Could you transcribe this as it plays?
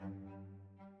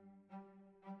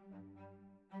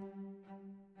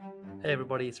Hey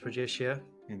everybody, it's Rajesh here.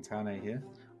 And Tane here.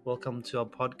 Welcome to our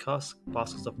podcast,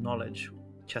 Baskets of Knowledge,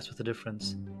 Chats with a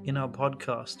Difference. In our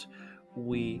podcast,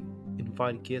 we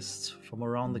invite guests from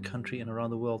around the country and around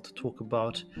the world to talk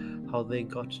about how they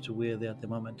got to where they're at the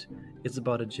moment. It's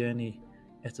about a journey,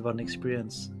 it's about an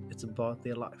experience, it's about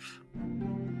their life.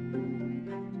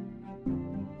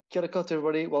 Kia ora koutou,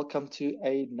 everybody. Welcome to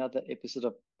another episode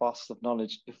of Baskets of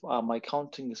Knowledge. If my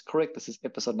counting is correct, this is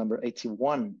episode number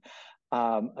 81.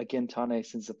 Again, Tane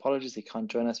sends apologies. He can't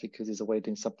join us because he's away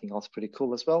doing something else pretty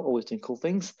cool as well, always doing cool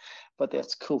things. But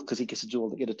that's cool because he gets to do all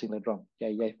the editing later on.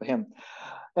 Yay for him.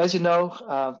 As you know,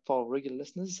 for our regular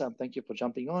listeners, thank you for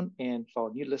jumping on. And for our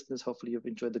new listeners, hopefully you've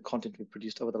enjoyed the content we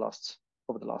produced over the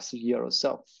last year or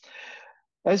so.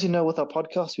 As you know, with our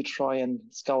podcast, we try and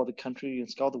scour the country and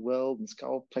scour the world and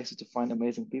scour places to find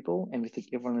amazing people. And we think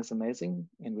everyone is amazing.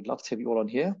 And we'd love to have you all on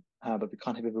here, but we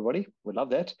can't have everybody. We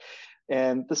love that.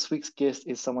 And this week's guest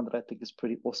is someone that I think is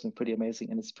pretty awesome and pretty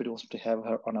amazing. And it's pretty awesome to have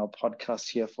her on our podcast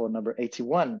here for number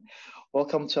 81.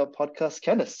 Welcome to our podcast,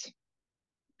 Candice.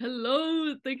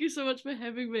 Hello, thank you so much for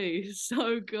having me.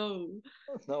 So cool.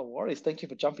 No worries. Thank you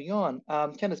for jumping on.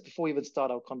 Candice, before we even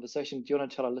start our conversation, do you want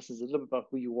to tell our listeners a little bit about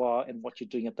who you are and what you're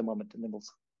doing at the moment? And then we'll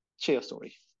share your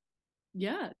story.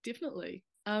 Yeah, definitely.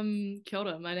 Kia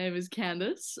ora, my name is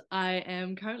Candice. I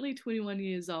am currently 21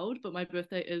 years old, but my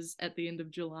birthday is at the end of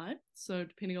July. So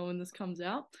depending on when this comes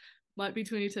out, might be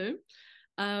 22.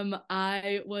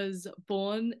 I was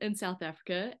born in South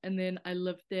Africa and then I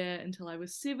lived there until I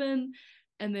was 7.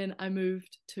 And then I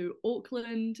moved to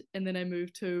Auckland, and then I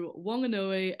moved to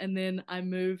Wanganui, and then I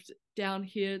moved down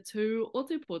here to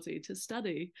Ōtepoti to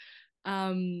study.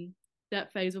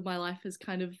 That phase of my life has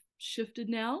kind of shifted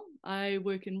now. I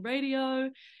work in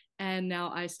radio, and now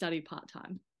I study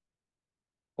part-time.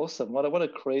 Awesome. What a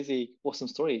crazy, awesome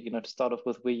story, to start off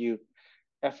with where you,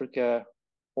 Africa,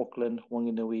 Auckland,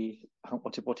 Wanganui,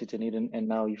 Ōtepoti, Dunedin, and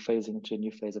now you're phasing into a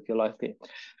new phase of your life there.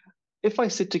 If I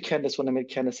said to Candice, when I met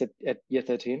Candice at year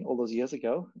 13, all those years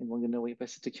ago in Wanganui, if I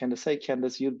said to Candice, hey,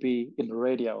 Candice, you'd be in the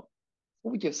radio,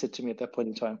 what would you have said to me at that point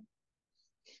in time?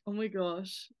 Oh my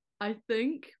gosh. I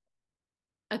think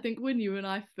when you and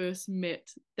I first met,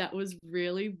 that was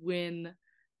really when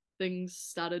things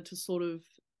started to sort of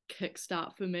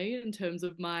kickstart for me in terms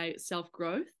of my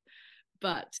self-growth.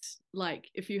 But like,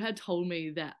 if you had told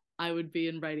me that I would be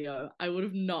in radio, I would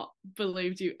have not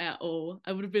believed you at all.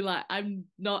 I would have been like, I'm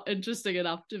not interesting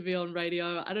enough to be on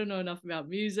radio. I don't know enough about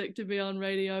music to be on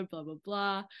radio, blah, blah,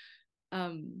 blah.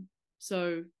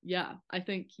 So yeah, I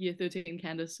think year 13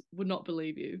 Candice would not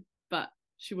believe you, but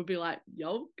she would be like,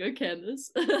 yo, go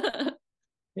Candice.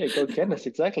 Yeah, go Candice,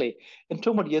 exactly. And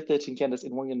talking about year 13 Candice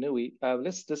in Wanganui,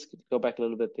 let's just go back a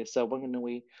little bit there. So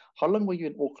Wanganui, how long were you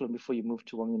in Auckland before you moved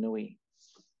to Wanganui?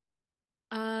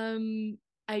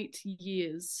 8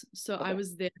 years. So Okay. I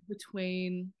was there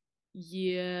between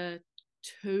year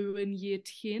 2 and year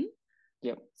 10.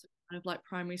 Yep. So kind of like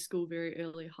primary school, very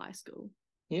early high school.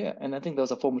 Yeah, and I think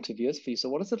those are formative years for you. So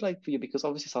what is it like for you? Because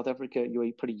obviously South Africa, you were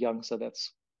pretty young, so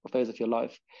that's a phase of your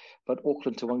life. But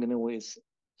Auckland to Wanganui is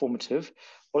formative.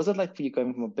 What is it like for you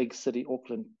going from a big city,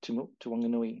 Auckland, to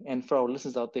Wanganui? And for our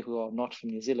listeners out there who are not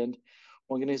from New Zealand,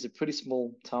 Wanganui is a pretty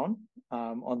small town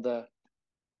on the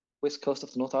west coast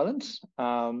of the North Island.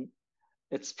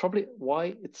 It's probably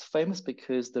why it's famous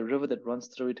because the river that runs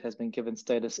through it has been given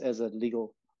status as a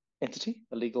legal entity,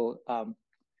 a legal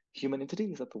human entity.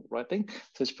 Is that the right thing?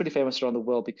 So it's pretty famous around the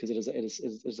world because it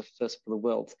is a first for the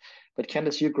world. But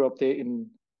Candice, you grew up there in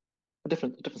a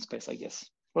different space, I guess.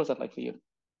 What is that like for you?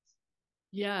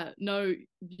 Yeah, no,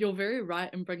 you're very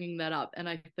right in bringing that up. And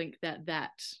I think that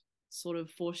sort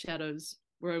of foreshadows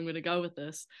where I'm going to go with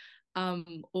this.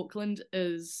 Auckland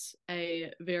is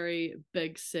a very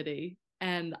big city.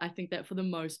 And I think that for the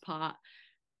most part,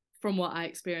 from what I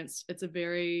experienced, it's a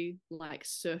very like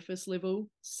surface level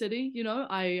city.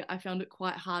 I found it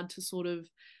quite hard to sort of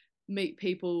meet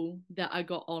people that I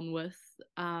got on with.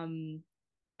 And,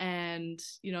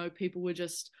 people were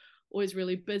just always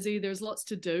really busy. There's lots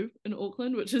to do in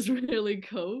Auckland, which is really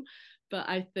cool. But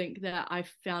I think that I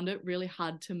found it really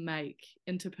hard to make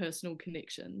interpersonal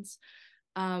connections.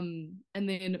 And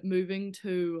then moving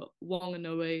to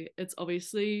Wanganui, it's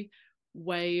obviously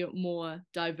way more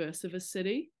diverse of a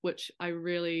city, which I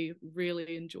really,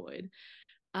 really enjoyed.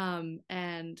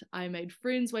 And I made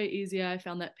friends way easier. I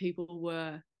found that people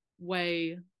were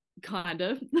way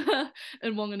kinder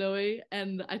in Wanganui.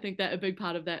 And I think that a big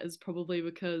part of that is probably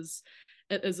because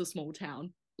it is a small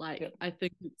town. Like, Yep. I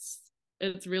think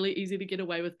it's really easy to get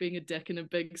away with being a dick in a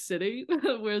big city,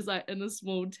 whereas like in a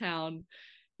small town,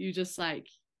 you just like,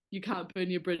 you can't burn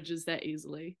your bridges that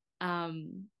easily.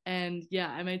 And yeah,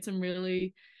 I made some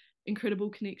really incredible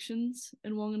connections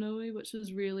in Wanganui, which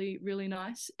was really, really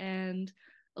nice. And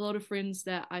a lot of friends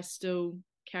that I still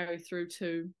carry through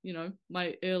to,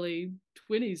 my early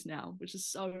 20s now, which is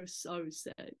so, so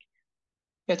sick.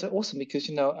 Yeah, it's awesome because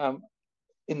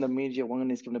in the media,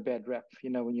 Wanganui is given a bad rap.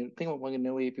 When you think of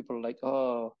Wanganui, people are like,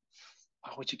 "Oh,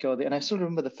 why would you go there?" And I still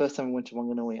remember the first time I went to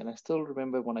Wanganui, and I still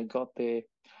remember when I got there.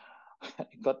 I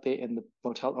got there, and the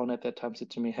motel owner at that time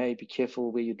said to me, "Hey, be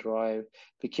careful where you drive.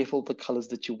 Be careful of the colors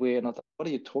that you wear." And I thought, "What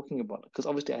are you talking about?" Because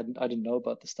obviously I didn't know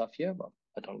about the stuff here. But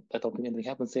I don't think anything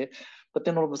happens there. But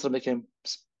then all of a sudden I became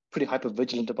pretty hyper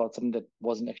vigilant about something that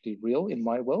wasn't actually real in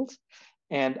my world.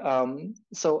 And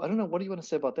so I don't know, what do you want to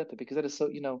say about that? Because that is so,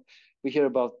 we hear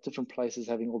about different places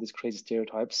having all these crazy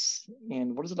stereotypes.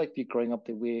 And what is it like for you growing up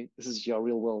there where this is your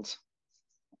real world?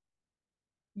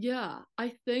 Yeah,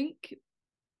 I think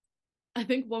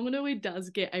Wanganui does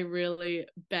get a really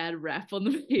bad rap on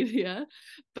the media,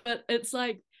 but it's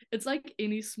like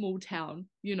any small town,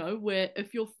 where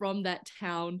if you're from that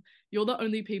town, you're the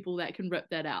only people that can rip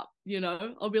that out.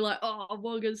 I'll be like, oh,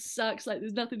 Wonga sucks, like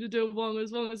there's nothing to do with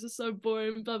Wongas are so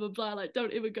boring, blah blah blah, like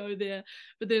don't ever go there.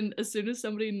 But then as soon as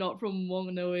somebody not from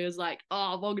Wanganui is like,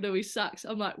 oh, Wanganui sucks,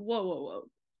 I'm like, whoa, whoa,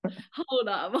 whoa, hold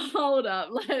up, hold up,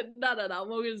 like no, no, no,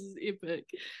 Wongas is epic.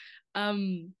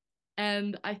 Um,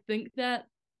 and I think that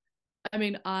I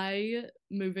mean, I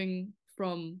moving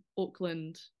from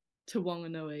Auckland to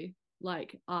Wanganui,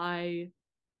 like I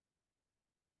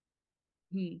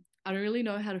don't really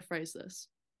know how to phrase this.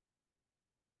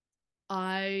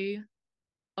 I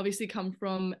obviously come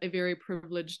from a very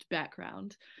privileged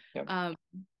background, Yeah. um,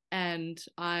 and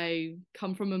I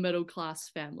come from a middle class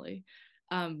family.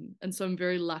 And so I'm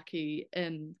very lucky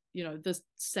in, the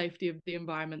safety of the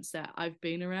environments that I've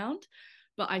been around.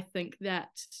 But I think that,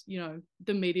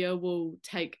 the media will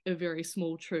take a very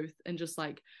small truth and just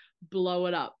like blow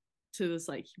it up to this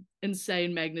like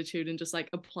insane magnitude and just like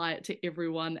apply it to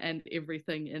everyone and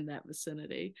everything in that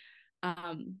vicinity.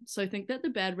 So I think that the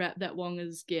bad rap that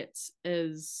Wongas gets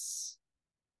is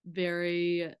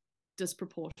very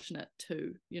disproportionate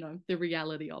to, the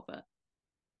reality of it.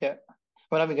 Yeah.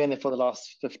 Well, I've been going there for the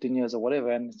last 15 years or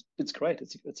whatever, and it's great.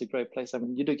 It's a great place. I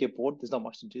mean, you do get bored. There's not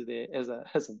much to do there as a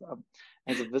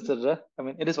visitor. I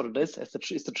mean, it is what it is. It's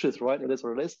the truth, right? It is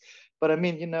what it is. But I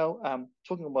mean,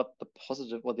 talking about the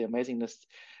positive or the amazingness,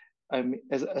 I mean,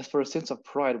 as for a sense of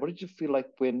pride, what did you feel like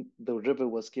when the river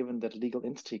was given that legal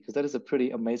entity? Because that is a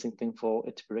pretty amazing thing for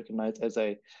it to be recognized as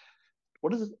a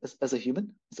what is it as a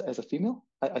human, as a female?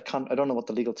 I don't know what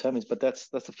the legal term is, but that's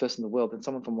the first in the world. And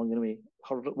someone from Wanganui,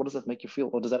 what does that make you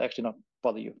feel, or does that actually not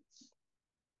bother you?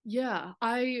 Yeah,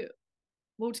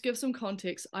 well, to give some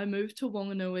context, I moved to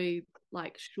Wanganui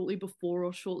like shortly before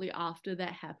or shortly after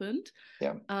that happened.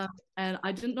 Yeah, And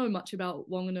I didn't know much about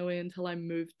Wanganui until I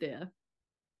moved there.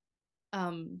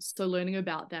 So learning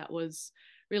about that was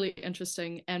really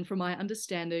interesting. And from my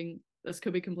understanding, this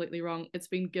could be completely wrong, it's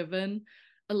been given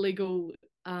a legal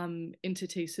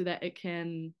entity so that it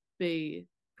can be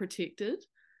protected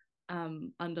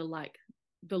under like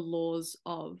the laws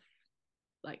of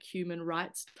like human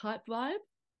rights type vibe.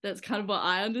 That's kind of what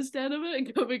I understand of it.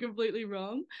 It could be completely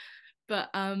wrong. But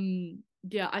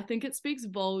yeah, I think it speaks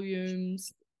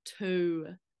volumes to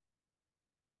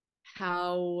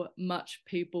how much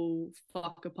people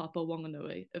whakapapa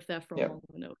Wanganui if they're from yeah.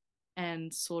 Wanganui,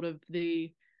 and sort of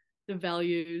the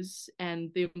values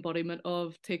and the embodiment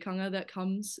of tikanga that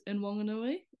comes in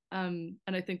Wanganui. And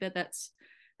I think that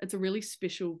it's a really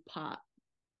special part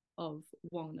of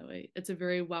Wanganui. It's a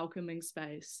very welcoming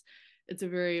space. It's a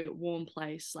very warm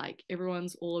place. Like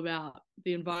everyone's all about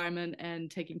the environment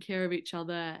and taking care of each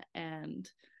other, and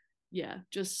yeah,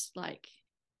 just like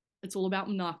it's all about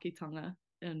manaakitanga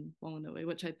in Wanganui,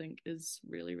 which I think is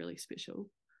really, really special.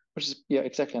 Which is yeah,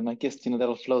 exactly. And I guess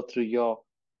that'll flow through your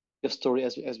story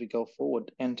as we go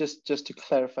forward. And just to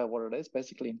clarify what it is,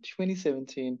 basically in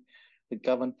 2017, the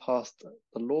government passed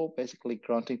the law basically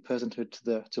granting personhood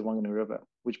to Wanganui River,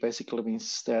 which basically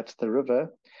means that the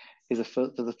river is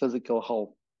a physical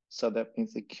whole. So that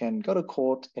means it can go to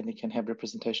court and it can have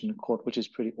representation in court, which is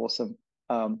pretty awesome.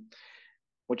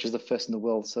 Which is the first in the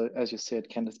world. So as you said,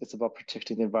 Candice, it's about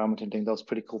protecting the environment and doing those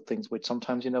pretty cool things, which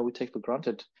sometimes we take for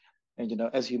granted. And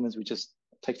as humans, we just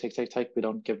take, take, take, take. We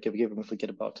don't give, and forget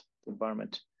about the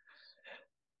environment.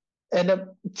 And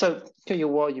so, okay,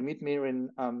 you meet me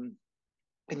in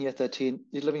year 13.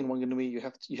 You're living in Wanganui.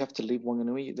 You have to leave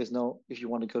Wanganui. There's no if you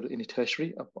want to go to any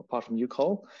tertiary apart from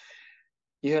UCOL.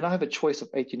 You now have a choice of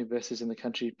 8 universities in the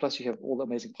country. Plus, you have all the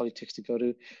amazing polytechs to go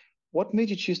to. What made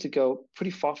you choose to go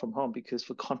pretty far from home? Because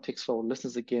for context for our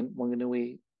listeners again,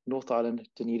 Wanganui North Island,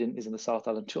 Dunedin is in the South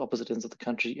Island, two opposite ends of the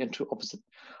country and two opposite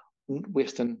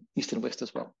east and west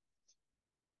as well.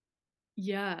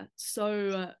 Yeah.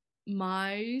 So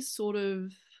my sort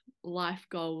of life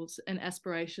goals and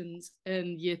aspirations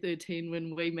in year 13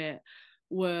 when we met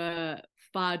were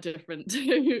far different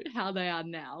to how they are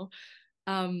now.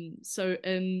 So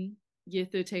in year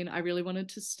 13, I really wanted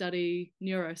to study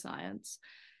neuroscience.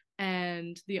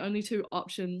 And the only two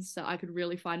options that I could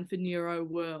really find for neuro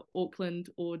were Auckland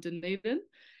or Dunedin.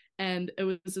 And it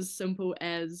was as simple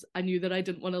as I knew that I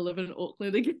didn't want to live in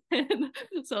Auckland again.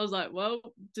 So I was like, well,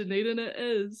 Dunedin it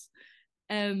is.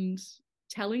 And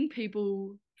telling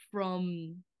people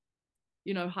from,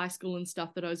 high school and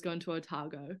stuff that I was going to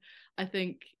Otago, I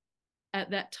think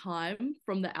at that time,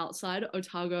 from the outside,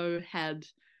 Otago had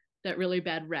that really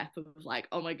bad rap of like,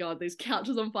 oh my God, these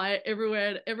couches on fire everywhere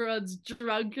and everyone's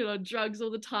drunk and on drugs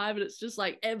all the time and it's just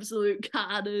like absolute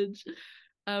carnage.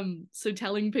 So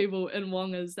telling people in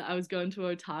Wongas that I was going to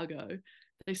Otago,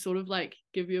 they sort of like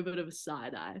give you a bit of a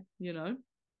side eye,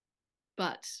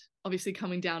 But obviously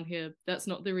coming down here, that's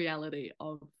not the reality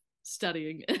of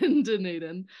studying in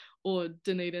Dunedin or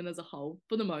Dunedin as a whole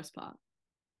for the most part.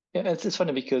 Yeah, it's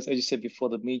funny because as you said before,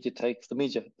 the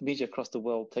media across the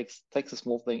world takes a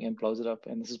small thing and blows it up.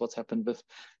 And this is what's happened with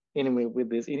anywhere where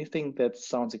there's anything that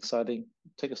sounds exciting,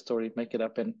 take a story, make it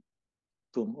up, and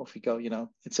boom, off you go,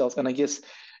 it sells. And I guess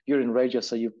you're in radio,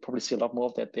 so you probably see a lot more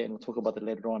of that there, and we'll talk about it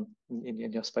later on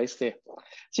in your space there.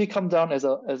 So you come down as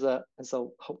a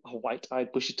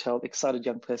white-eyed, bushy-tailed, excited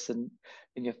young person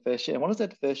in your first year. And what was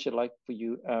that first year like for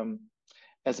you,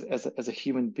 as a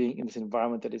human being in this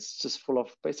environment that is just full of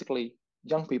basically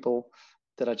young people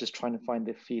that are just trying to find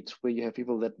their feet, where you have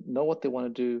people that know what they want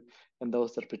to do, and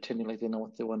those that are pretending like they know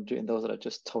what they want to do, and those that are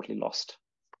just totally lost.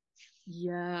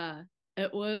 Yeah,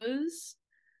 it was,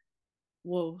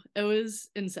 whoa, it was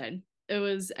insane. It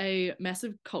was a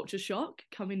massive culture shock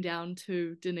coming down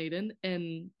to Dunedin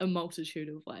in a multitude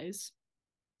of ways.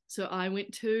 So I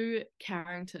went to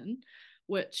Carrington,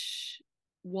 which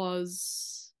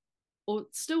was, or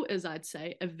still is, I'd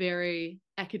say, a very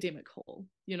academic hall.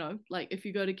 Like if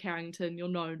you go to Carrington, you're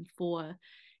known for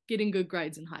getting good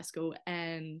grades in high school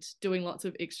and doing lots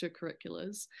of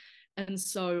extracurriculars. And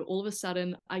so all of a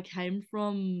sudden, I came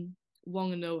from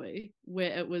Wanganui,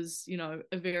 where it was,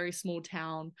 a very small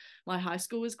town. My high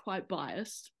school was quite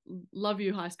biased. Love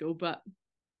you, high school, but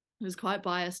it was quite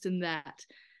biased in that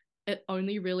it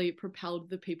only really propelled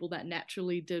the people that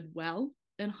naturally did well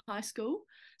in high school.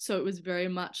 So it was very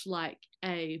much like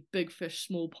a big fish,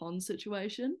 small pond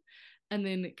situation. And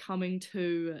then coming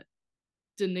to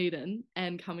Dunedin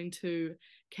and coming to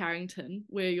Carrington,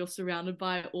 where you're surrounded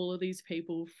by all of these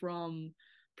people from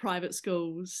private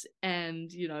schools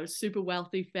and, super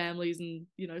wealthy families and,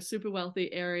 super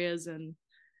wealthy areas. And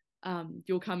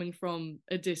you're coming from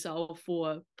a decile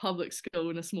for public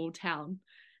school in a small town.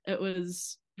 It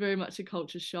was very much a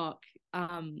culture shock.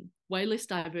 Way less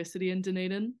diversity in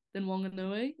Dunedin than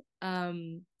Wanganui.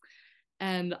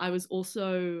 And I was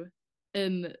also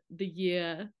in the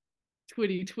year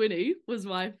 2020 was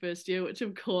my first year, which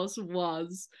of course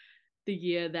was the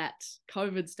year that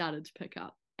COVID started to pick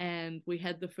up and we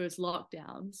had the first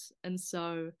lockdowns. And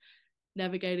so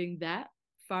navigating that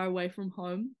far away from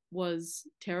home was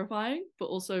terrifying, but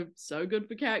also so good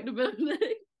for character building.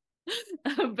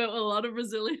 Built a lot of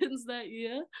resilience that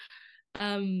year.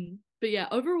 But yeah,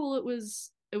 overall it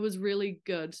was really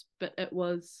good, but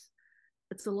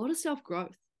it's a lot of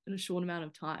self-growth in a short amount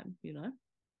of time.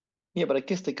 Yeah, but I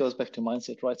guess that goes back to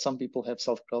mindset, right? Some people have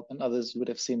self-growth and others you would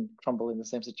have seen crumble in the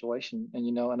same situation.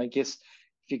 And I guess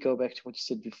if you go back to what you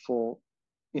said before,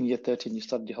 in year 13, you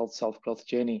started your whole self-growth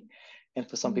journey. And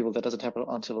for some people, that doesn't happen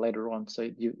until later on. So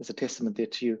it's a testament there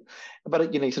to you.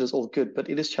 But, you said it's all good, but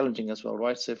it is challenging as well,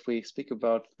 right? So if we speak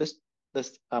about, let's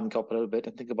go up a little bit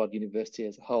and think about university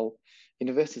as a whole.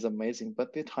 University is amazing,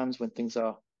 but there are times when things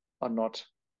are not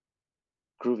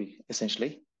groovy,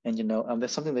 essentially. And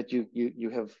there's something that you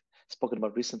have spoken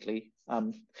about recently. Do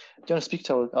you want to speak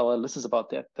to our listeners about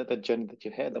that journey that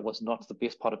you had that was not the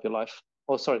best part of your life?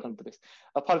 Oh, sorry, not the best.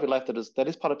 A part of your life that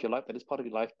is part of your life, that is part of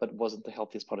your life, but wasn't the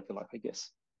healthiest part of your life, I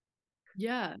guess.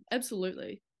 Yeah,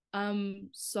 absolutely.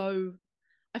 So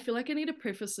I feel like I need to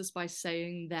preface this by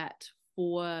saying that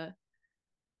for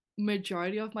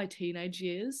majority of my teenage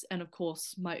years and of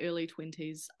course my early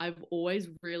 20s, I've always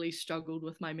really struggled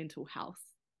with my mental health.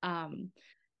 And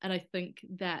I think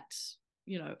that,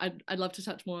 I'd love to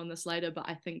touch more on this later, but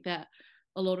I think that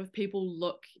a lot of people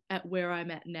look at where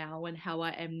I'm at now and how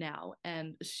I am now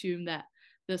and assume that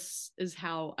this is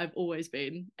how I've always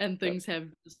been and Yep. things have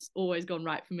always gone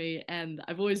right for me and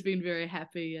I've always been very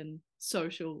happy and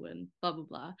social and blah blah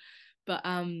blah. But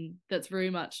that's very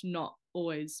much not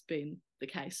always been the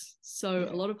case. So a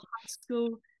Yeah. lot of high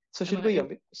school So and should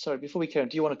we, sorry, before we carry on,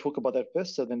 do you want to talk about that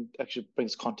first? So then actually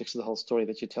brings context to the whole story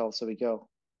that you tell. So we go.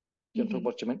 You want to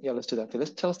talk about your, yeah, let's do that.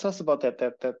 Let's tell us about that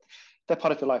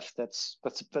part of your life. That's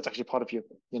actually part of you.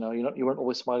 You weren't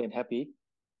always smiling and happy,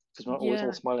 because we're not always all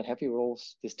yeah, smiling and happy.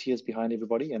 There's tears behind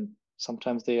everybody, and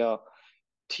sometimes they are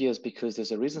tears because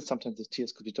there's a reason. Sometimes there's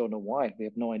tears because we don't know why. We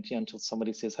have no idea until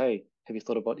somebody says, "Hey, have you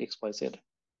thought about X, Y, Z?"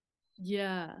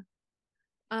 yeah.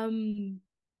 Um,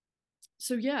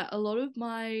 so yeah, a lot of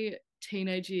my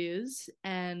teenage years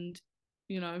and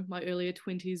my earlier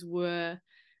 20s were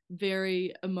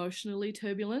very emotionally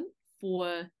turbulent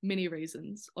for many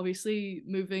reasons. Obviously,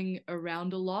 moving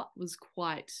around a lot was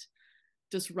quite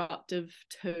disruptive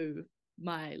to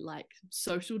my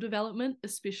social development,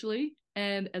 especially.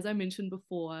 And as I mentioned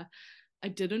before, I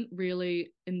didn't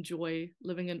really enjoy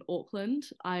living in Auckland.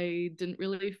 I didn't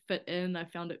really fit in. I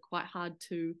found it quite hard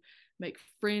to make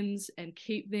friends and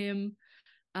keep them.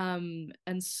 And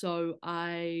so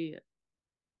I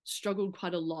struggled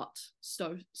quite a lot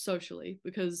socially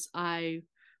because I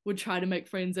would try to make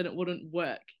friends and it wouldn't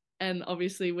work. And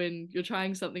obviously, when you're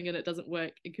trying something and it doesn't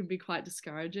work, it can be quite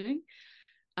discouraging.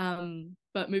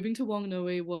 But moving to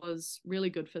Wanganui was really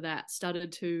good for that.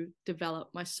 Started to develop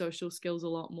my social skills a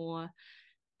lot more.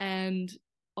 And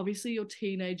obviously, your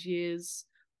teenage years,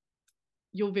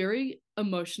 you're very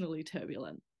emotionally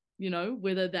turbulent,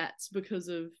 whether that's because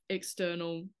of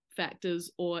external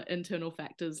factors or internal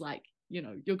factors, like,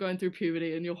 you're going through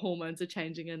puberty and your hormones are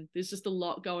changing and there's just a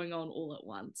lot going on all at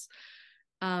once.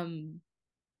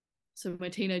 So my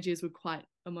teenage years were quite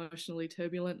emotionally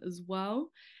turbulent as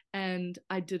well. And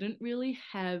I didn't really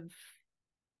have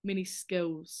many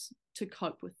skills to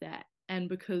cope with that. And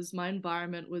because my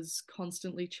environment was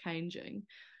constantly changing,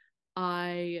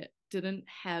 I didn't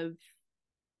have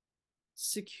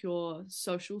secure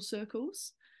social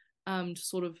circles to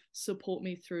sort of support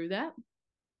me through that.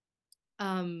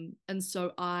 And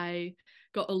so I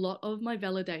got a lot of my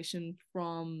validation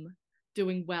from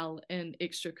doing well in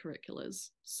extracurriculars.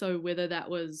 So whether that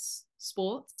was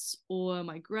sports or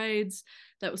my grades,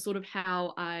 that was sort of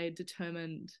how I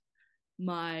determined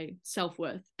my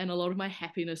self-worth, and a lot of my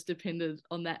happiness depended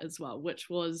on that as well, which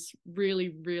was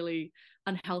really, really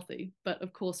unhealthy. But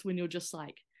of course, when you're just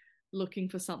looking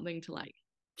for something to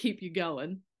keep you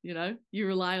going, you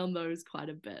rely on those quite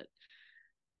a bit.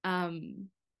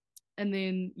 And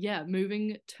then yeah,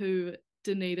 moving to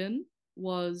Dunedin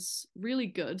was really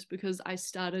good because I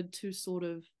started to sort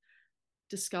of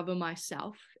discover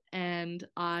myself, and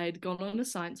I'd gone on a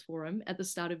science forum at the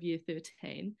start of year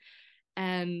 13.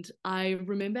 And I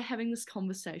remember having this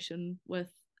conversation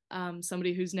with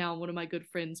somebody who's now one of my good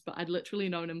friends, but I'd literally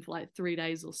known him for 3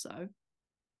 days or so.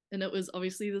 And it was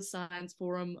obviously the science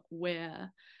forum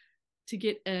where to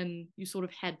get in, you sort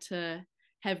of had to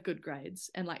have good grades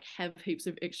and have heaps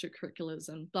of extracurriculars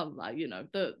and blah, blah,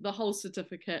 blah, the whole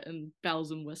certificate and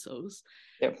bells and whistles.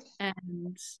 Yep.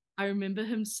 And I remember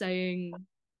him saying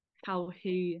how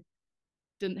he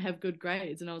didn't have good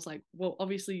grades. And I was like, well,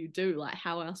 obviously you do.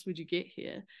 How else would you get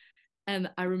here? And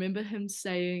I remember him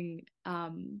saying,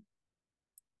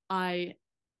 I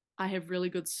have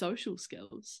really good social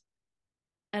skills.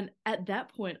 And at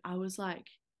that point, I was like,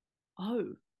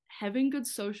 oh, having good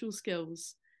social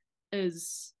skills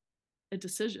is a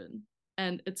decision,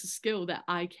 and it's a skill that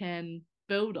I can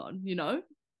build on,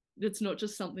 It's not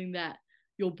just something that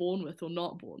you're born with or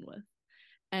not born with.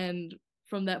 And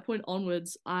from that point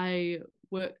onwards, I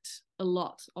worked a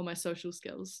lot on my social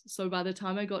skills. So by the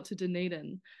time I got to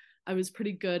Dunedin, I was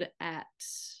pretty good at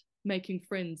making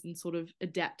friends and sort of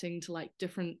adapting to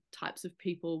different types of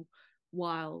people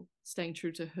while staying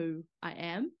true to who I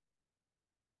am.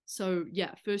 So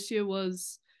yeah, first year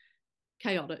was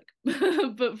chaotic,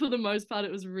 but for the most part,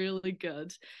 it was really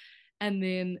good. And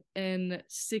then in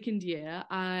second year,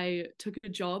 I took a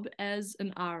job as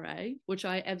an RA, which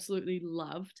I absolutely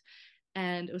loved.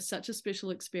 And it was such a special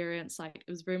experience. It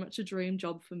was very much a dream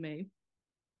job for me.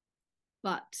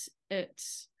 But it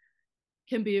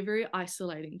can be a very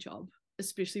isolating job,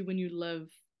 especially when you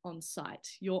live on site.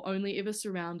 You're only ever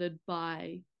surrounded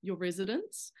by your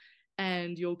residents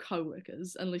and your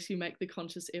co-workers unless you make the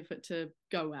conscious effort to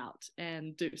go out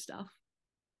and do stuff.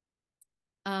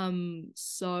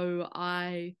 So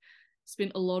I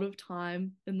spent a lot of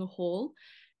time in the hall,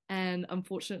 and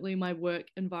unfortunately my work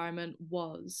environment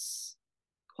was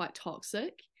quite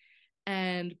toxic.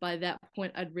 And by that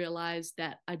point, I'd realized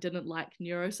that I didn't like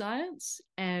neuroscience,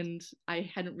 and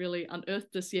I hadn't really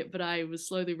unearthed this yet, but I was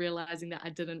slowly realizing that I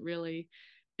didn't really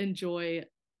enjoy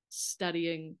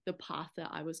studying the path that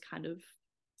I was kind of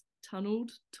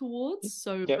tunneled towards.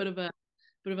 So Yeah. bit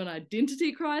of an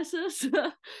identity crisis.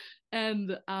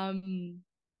 And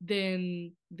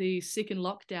then the second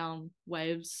lockdown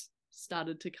waves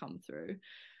started to come through.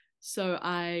 So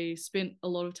I spent a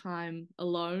lot of time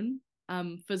alone,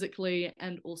 physically,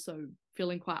 and also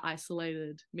feeling quite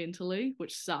isolated mentally,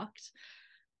 which sucked.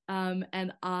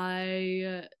 And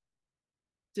I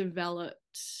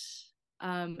developed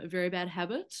a very bad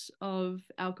habit of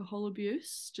alcohol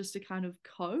abuse just to kind of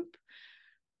cope.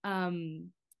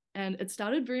 And it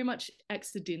started very much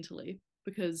accidentally,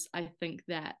 because I think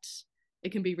that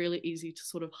it can be really easy to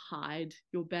sort of hide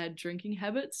your bad drinking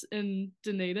habits in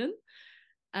Dunedin.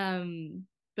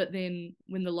 But then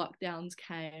when the lockdowns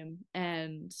came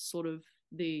and sort of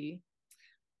the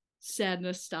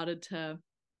sadness started to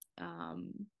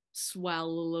swell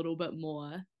a little bit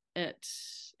more, it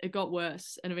got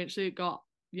worse, and eventually it got,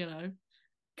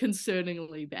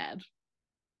 concerningly bad.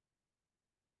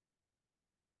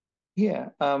 Yeah.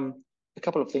 A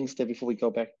couple of things there before we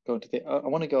go into there. I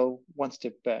want to go one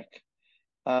step back.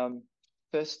 Um,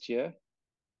 First year,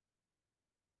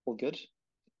 all good.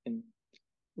 And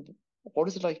what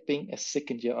is it like being a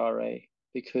second year RA?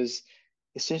 Because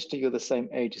essentially you're the same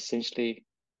age, essentially,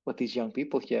 with these young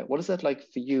people here. What is that like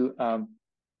for you?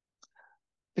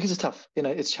 Because it's tough,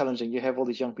 it's challenging. You have all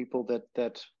these young people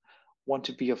that want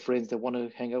to be your friends, they want to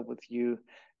hang out with you.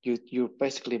 You're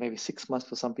basically maybe 6 months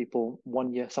for some people,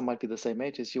 1 year, some might be the same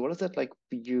age as you. What is that like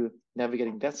for you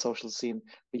navigating that social scene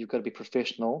where you've got to be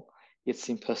professional, yet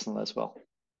seem personal as well?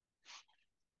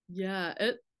 Yeah,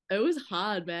 it was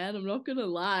hard, man. I'm not gonna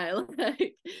lie.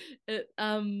 Like it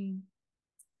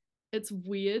it's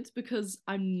weird because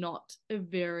I'm not a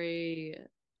very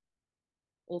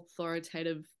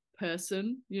authoritative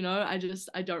person,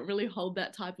 I don't really hold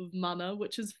that type of mana,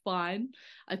 which is fine.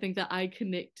 I think that I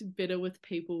connect better with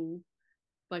people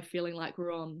by feeling like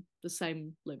we're on the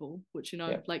same level, which,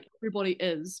 Yeah. like everybody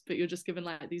is, but you're just given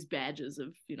like these badges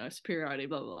of, superiority,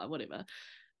 blah blah blah, whatever.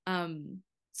 um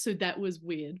so that was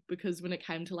weird, because when it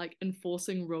came to like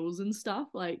enforcing rules and stuff,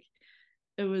 like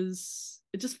it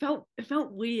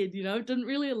felt weird, it didn't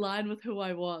really align with who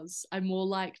I was. I more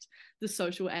liked the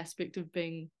social aspect of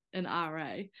being an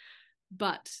RA.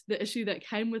 But the issue that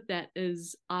came with that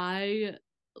is I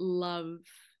love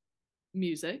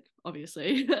music,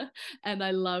 obviously, and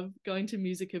I love going to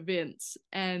music events.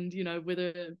 And,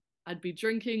 whether I'd be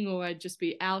drinking or I'd just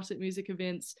be out at music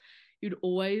events, you'd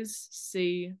always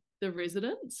see the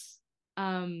residents.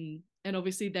 And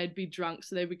obviously they'd be drunk,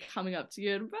 so they'd be coming up to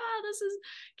you and, this is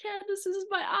Candice, this is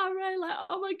my RA, like,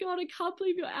 oh my god, I can't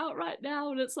believe you're out right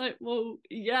now. And it's like, well,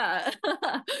 yeah.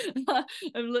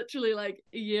 I'm literally like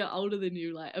a year older than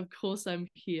you, like, of course I'm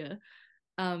here.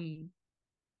 um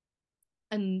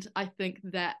and I think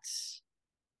that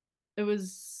it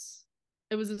was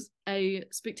it was a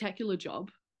spectacular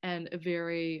job and a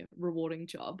very rewarding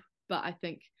job, but I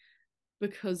think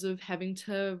because of having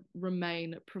to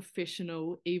remain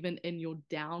professional even in your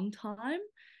downtime,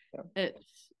 Yeah. it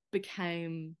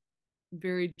became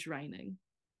very draining.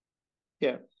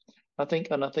 Yeah. I think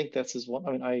that's as well.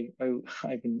 I mean,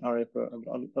 I've been RA for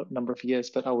a number of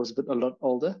years, but I was a lot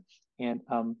older, and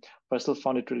but I still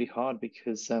found it really hard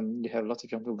because you have lots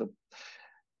of young people that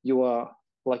you are,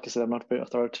 like I said, I'm not very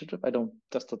authoritative. I don't.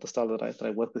 That's not the style that I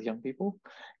work with young people,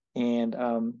 and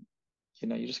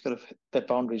you just got to that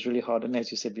boundary is really hard. And as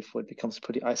you said before, it becomes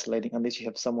pretty isolating unless you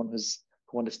have someone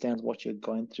who understands what you're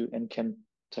going through and can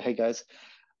say, hey guys,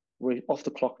 we're off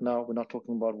the clock now. We're not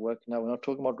talking about work now. We're not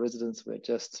talking about residence. We're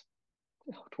just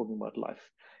talking about life.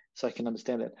 So I can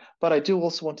understand that. But I do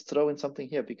also want to throw in something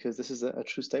here because this is a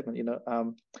true statement.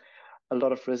 A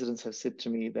lot of residents have said to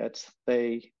me that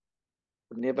they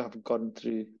would never have gotten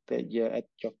through their year at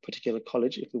your particular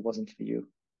college if it wasn't for you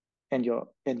and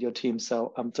your team.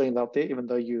 So I'm throwing it out there, even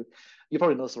though you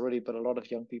probably know this already, but a lot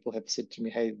of young people have said to me,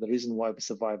 hey, the reason why we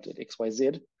survived at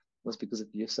XYZ was because of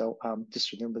you. So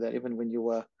just remember that even when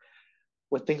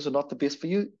things were not the best for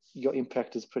you, your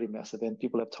impact is pretty massive. And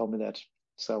people have told me that.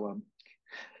 So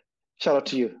shout out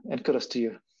to you and kudos to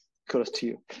you. Kudos to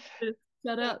you.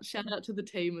 Shout out to the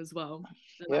team as well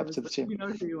that I Yep, was to the with. team. You know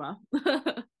who you are.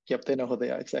 Yep, they know who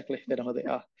they are. Exactly. They know who they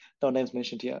are. No names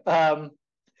mentioned here.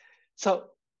 So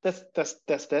that's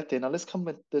that then. Now let's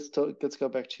go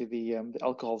back to the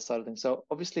alcohol side of things. So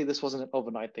obviously this wasn't an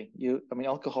overnight thing. I mean,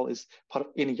 alcohol is part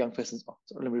of any young person's. Oh,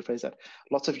 sorry, let me rephrase that.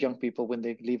 Lots of young people when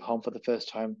they leave home for the first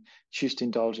time choose to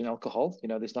indulge in alcohol.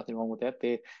 There's nothing wrong with that.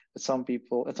 But some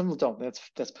people and some people don't.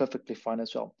 That's perfectly fine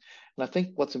as well. And I think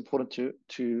what's important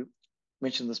to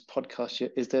mention this podcast here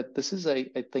is that this is a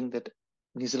thing that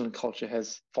New Zealand culture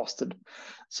has fostered.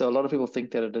 So a lot of people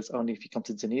think that it is only if you come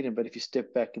to Dunedin, but if you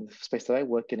step back in the space that I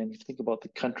work in and you think about the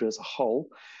country as a whole,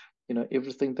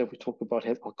 everything that we talk about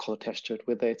has alcohol attached to it,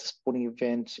 whether it's a sporting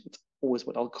event, it's always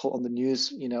what alcohol on the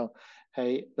news,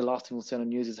 hey, the last thing we'll say on the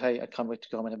news is, hey, I can't wait to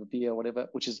go home and have a beer or whatever,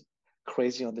 which is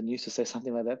crazy on the news to say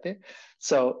something like that there.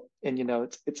 So, and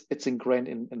it's ingrained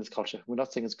in this culture. We're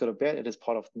not saying it's good or bad, it is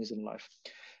part of New Zealand life.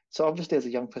 So obviously as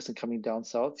a young person coming down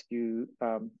south,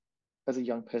 as a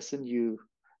young person,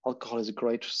 alcohol is a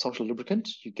great social lubricant.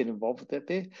 You get involved with that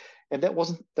there. And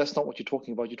that's not what you're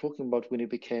talking about. You're talking about when it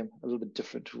became a little bit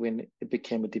different, when it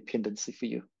became a dependency for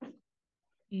you.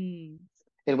 Mm.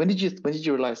 And when did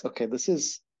you realize, okay, this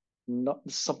is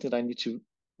something that I need to,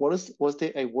 was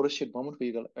there a watershed moment where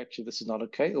you go, actually, this is not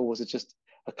okay? Or was it just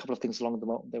a couple of things along the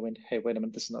moment that went, hey, wait a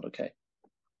minute, this is not okay?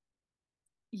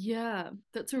 Yeah,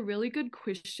 that's a really good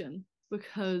question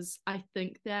because I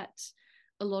think that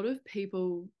a lot of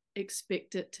people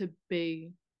expect it to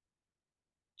be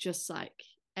just like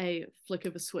a flick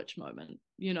of a switch moment,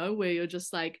 where you're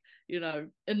just like,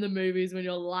 in the movies when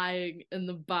you're lying in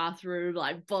the bathroom,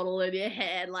 like bottle in your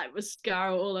hand, like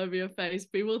mascara all over your face.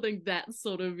 People think that's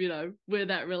sort of, where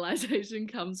that realization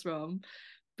comes from.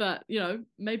 But,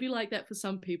 maybe like that for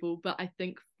some people. But I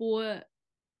think for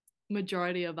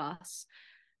majority of us,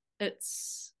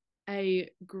 it's a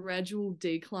gradual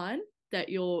decline that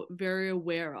you're very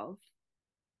aware of,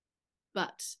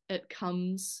 but it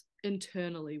comes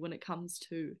internally when it comes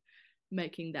to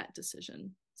making that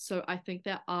decision. So I think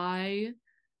that I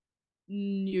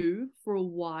knew for a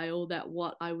while that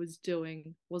what I was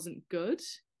doing wasn't good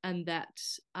and that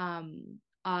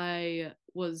I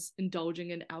was indulging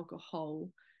in alcohol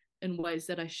in ways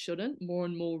that I shouldn't more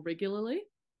and more regularly.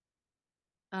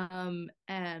 And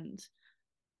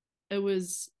it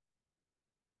was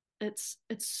it's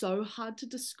so hard to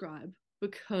describe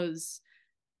because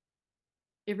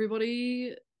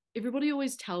everybody everybody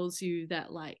always tells you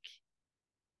that like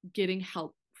getting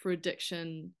help for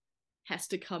addiction has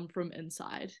to come from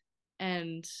inside,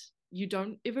 and you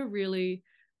don't ever really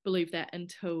believe that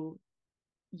until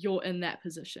you're in that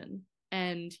position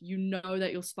and that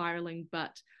you're spiraling,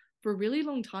 but for a really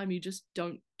long time you just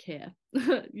don't care.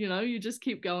 You just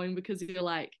keep going because you're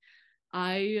like,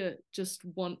 I just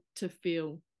want to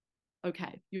feel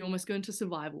okay. You almost go into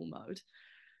survival mode.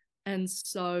 And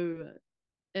so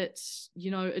it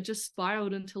just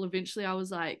spiraled until eventually I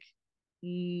was like,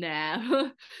 nah,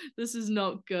 this is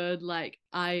not good. Like,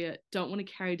 I don't want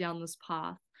to carry down this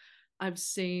path. I've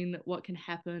seen what can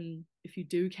happen if you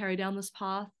do carry down this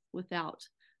path without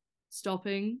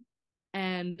stopping.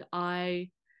 And I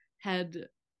had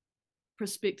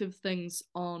prospective things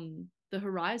on the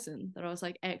horizon that I was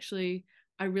like, actually,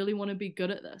 I really want to be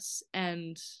good at this.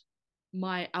 And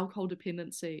my alcohol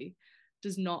dependency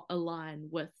does not align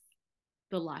with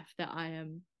the life that I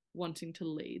am wanting to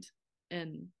lead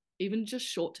in even just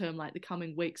short term, like the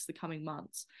coming weeks, the coming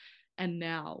months, and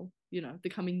now, the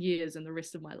coming years and the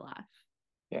rest of my life.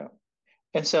 Yeah.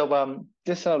 And so,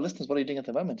 just our listeners, what are you doing at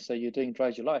the moment? So you're doing Dry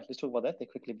July. Let's talk about that there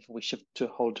quickly before we shift to a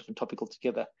whole different topic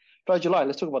altogether. Dry July,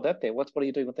 let's talk about that there. What are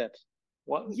you doing with that?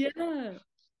 What? Yeah.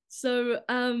 So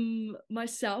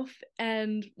myself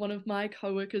and one of my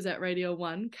co-workers at Radio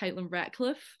 1, Caitlin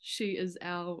Ratcliffe, she is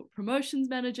our promotions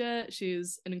manager. She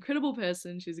is an incredible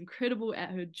person. She's incredible at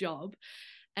her job.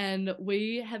 And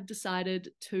we have decided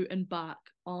to embark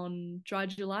on Dry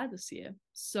July this year.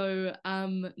 So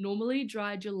normally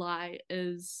Dry July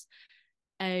is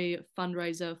a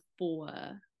fundraiser for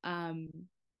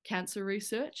cancer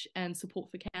research and support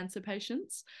for cancer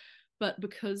patients. But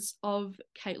because of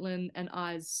Caitlin and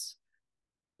I's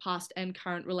past and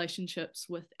current relationships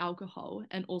with alcohol,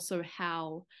 and also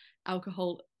how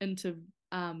alcohol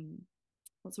intertwines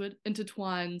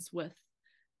with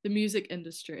the music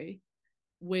industry,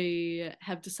 we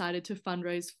have decided to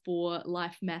fundraise for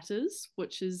Life Matters,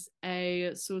 which is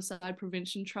a suicide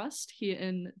prevention trust here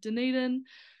in Dunedin.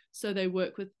 So they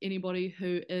work with anybody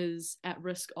who is at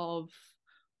risk of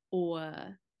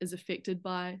or is affected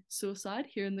by suicide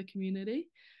here in the community.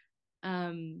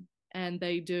 And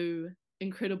they do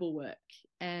incredible work.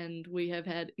 And we have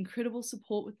had incredible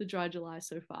support with the Dry July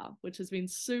so far, which has been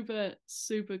super,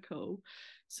 super cool.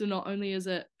 So not only is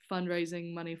it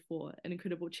fundraising money for an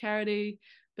incredible charity,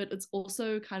 but it's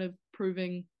also kind of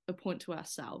proving a point to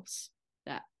ourselves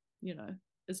that,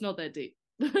 it's not that deep.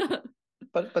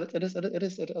 But I think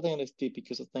it is deep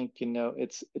because I think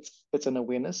it's an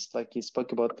awareness. Like you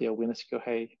spoke about the awareness. You go,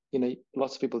 hey,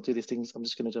 lots of people do these things. I'm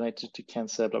just going to donate to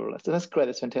cancer, blah blah blah. So that's great.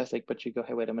 That's fantastic. But you go,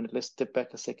 hey, wait a minute. Let's step back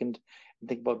a second and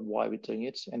think about why we're doing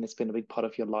it. And it's been a big part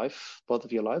of your life, both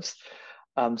of your lives.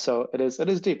 So it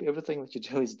is deep. Everything that you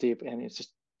do is deep, and it's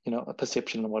just a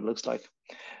perception of what it looks like.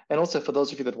 And also for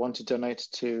those of you that want to donate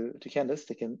to Candice,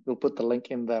 we'll put the link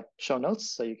in the show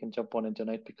notes so you can jump on and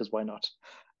donate because why not?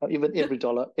 Even every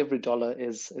dollar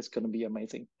is going to be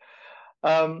amazing.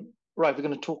 Right, we're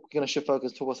going to shift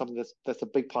focus, talk about something that's a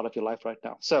big part of your life right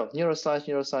now. So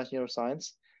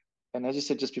neuroscience, and as you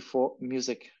said just before,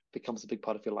 music becomes a big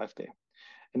part of your life there.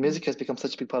 And music has become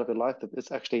such a big part of your life that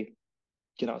it's actually,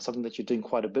 something that you're doing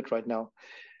quite a bit right now.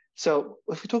 So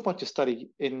if we talk about your study,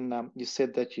 you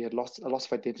said that you had lost a loss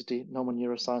of identity, no more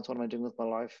neuroscience, what am I doing with my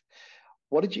life?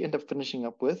 What did you end up finishing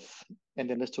up with? And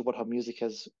then let's talk about how music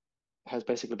has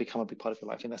basically become a big part of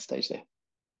your life in that stage there.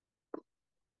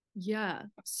 Yeah,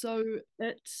 so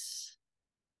it's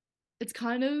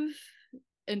kind of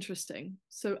interesting.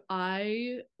 So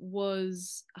I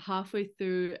was halfway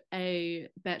through a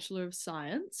Bachelor of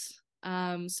Science.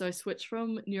 So I switched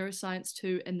from neuroscience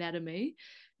to anatomy,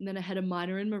 and then I had a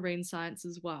minor in marine science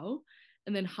as well.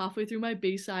 And then halfway through my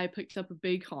BSci, I picked up a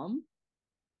BCom.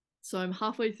 So I'm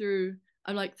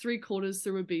like 3/4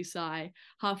 through a BSci,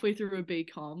 halfway through a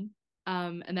BCom.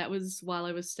 And that was while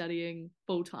I was studying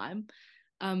full time.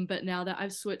 But now that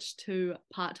I've switched to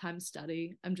part-time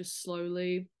study, I'm just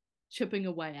slowly chipping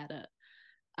away at it.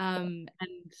 And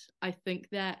I think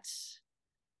that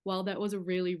while that was a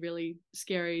really, really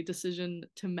scary decision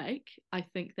to make, I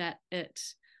think that it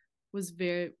was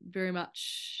very, very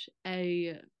much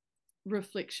a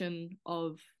reflection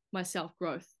of my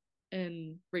self-growth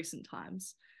in recent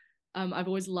times. I've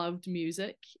always loved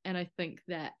music, and I think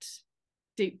that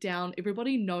deep down,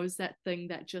 everybody knows that thing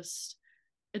that just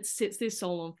it sets their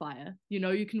soul on fire.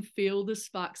 You can feel the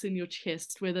sparks in your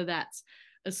chest, whether that's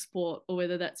a sport or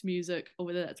whether that's music or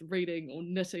whether that's reading or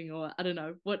knitting or I don't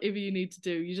know, whatever you need to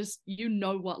do. You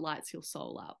know what lights your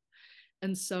soul up.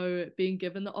 And so being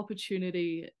given the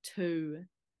opportunity to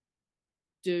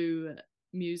do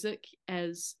music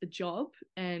as a job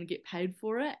and get paid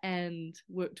for it and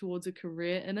work towards a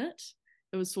career in it,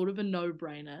 it was sort of a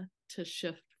no-brainer to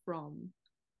shift from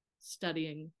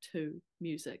studying to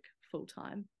music full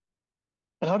time.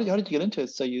 And how did you get into it?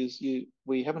 So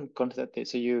we haven't gone to that there.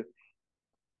 So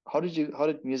how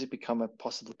did music become a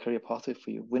possible career pathway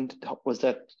for you? Was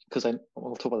that because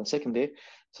we'll talk about it in a second there.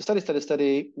 So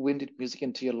study. When did music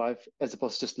into your life as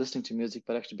opposed to just listening to music,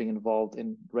 but actually being involved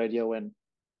in radio and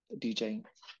DJing?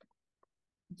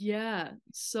 Yeah,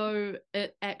 so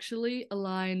it actually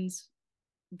aligns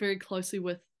very closely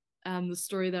with the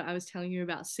story that I was telling you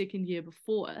about second year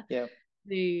before. Yeah.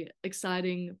 The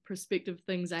exciting prospective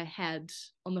things I had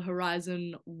on the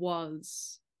horizon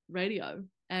was radio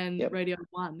and Yep. Radio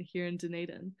 1 here in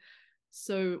Dunedin.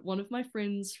 So one of my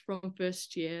friends from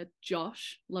first year,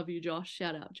 Josh, love you, Josh,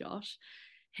 shout out, Josh.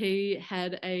 He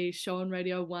had a show on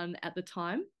Radio 1 at the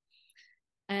time.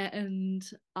 And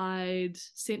I'd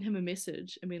sent him a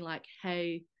message and been like,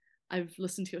 hey, I've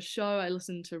listened to your show. I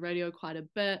listen to radio quite a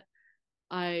bit.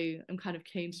 I am kind of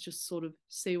keen to just sort of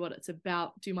see what it's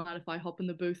about. Do you mind if I hop in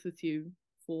the booth with you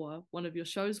for one of your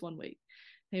shows one week?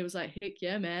 And he was like, heck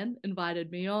yeah, man. Invited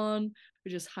me on.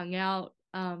 We just hung out.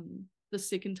 The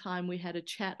second time we had a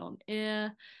chat on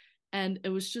air, and it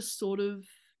was just it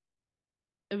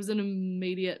was an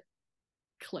immediate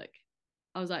click.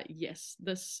 I was like, yes,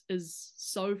 this is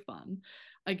so fun.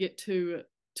 I get to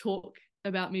talk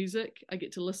about music. I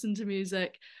get to listen to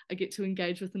music. I get to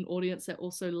engage with an audience that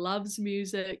also loves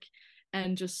music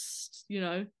and just,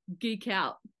 geek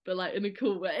out, but like in a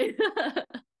cool way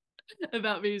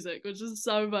about music, which is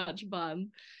so much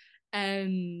fun.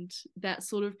 And that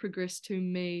sort of progressed to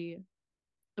me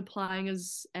applying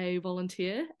as a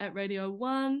volunteer at Radio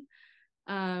 1.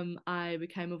 I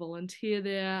became a volunteer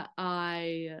there.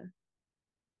 I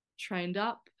trained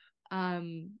up.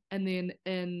 And then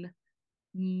in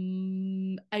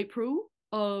April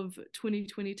of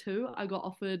 2022, I got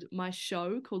offered my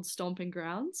show called Stomping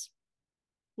Grounds,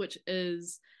 which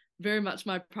is very much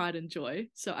my pride and joy.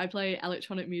 So I play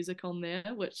electronic music on there,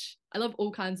 which I love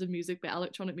all kinds of music, but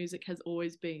electronic music has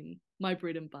always been my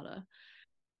bread and butter.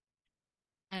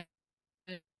 And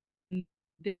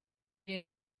then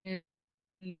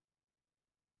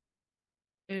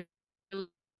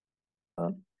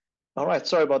All right.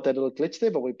 Sorry about that little glitch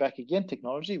there, but we're back again.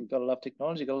 Technology. We've got to love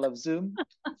technology. Got to love Zoom.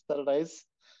 Saturdays.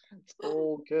 It's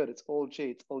all good. It's all G.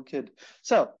 It's all good.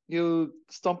 So you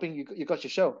stomping. You got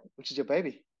your show, which is your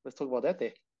baby. Let's talk about that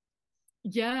there.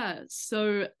 Yeah,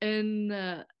 so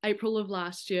in April of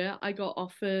last year, I got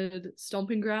offered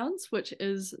Stomping Grounds, which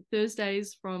is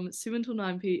Thursdays from 7 till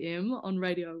 9 p.m. on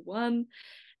Radio 1.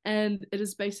 And it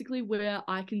is basically where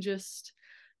I can just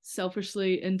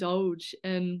selfishly indulge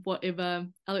in whatever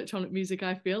electronic music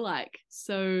I feel like.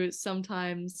 So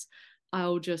sometimes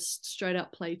I'll just straight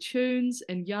up play tunes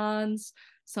and yarns.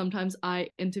 Sometimes I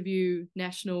interview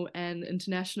national and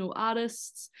international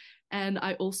artists. And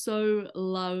I also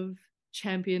love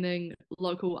championing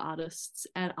local artists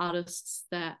and artists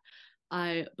that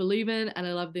I believe in, and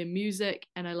I love their music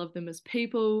and I love them as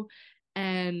people.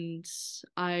 And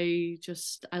I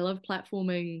love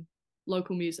platforming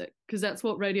local music because that's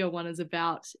what Radio 1 is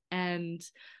about. And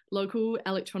local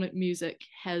electronic music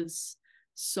has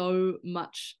so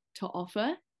much to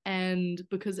offer. And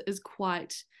because it is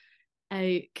quite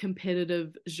a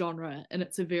competitive genre and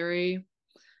it's a very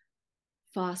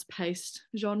fast paced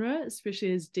genre,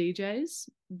 especially as DJs,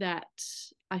 that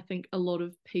I think a lot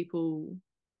of people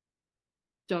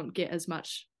don't get as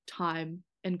much time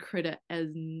and credit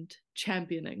and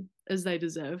championing as they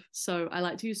deserve. So I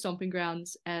like to use Stomping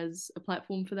Grounds as a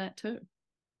platform for that too.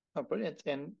 Oh, brilliant.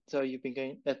 And so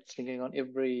that's been going on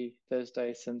every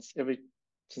Thursday since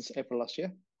April last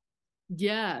year.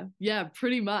 Yeah,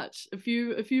 pretty much. A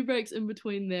few breaks in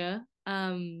between there.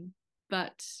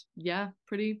 But yeah,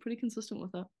 pretty consistent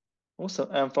with it. Awesome.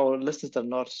 And for listeners that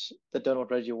don't know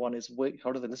what Radio One is,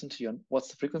 how do they listen to you and what's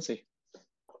the frequency?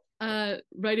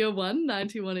 Radio 1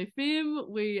 91 FM.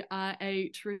 We are a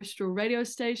terrestrial radio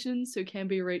station, so can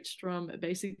be reached from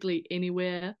basically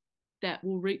anywhere that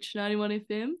will reach 91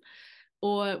 FM.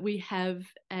 Or we have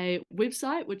a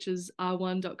website, which is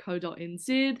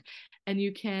r1.co.nz, and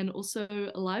you can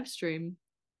also live stream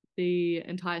the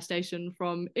entire station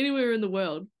from anywhere in the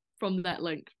world from that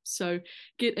link. So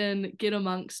get in, get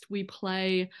amongst. We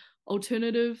play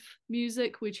alternative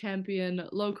music, we champion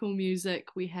local music,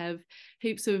 we have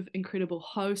heaps of incredible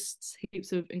hosts,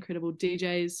 heaps of incredible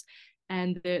DJs,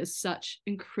 and there is such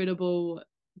incredible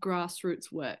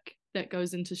grassroots work that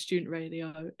goes into student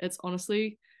radio. It's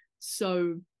honestly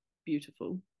so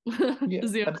beautiful. Yeah,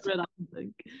 Is the only word I can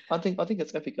think. I think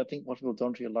it's epic. I think what people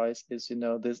don't realize is,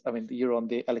 you're on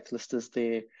the Alex Listers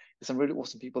there. There's some really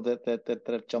awesome people that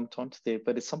have jumped onto there,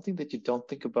 but it's something that you don't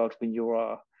think about when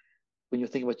you're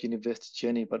thinking about university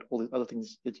journey, but all the other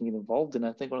things that you get involved in.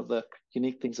 I think one of the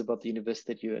unique things about the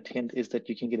university that you attend is that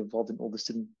you can get involved in all the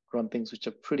student run things, which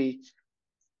are pretty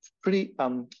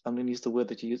I'm going to use the word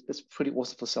that you use. It's pretty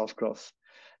awesome for self growth.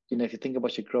 If you think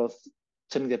about your growth,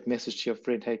 sending that message to your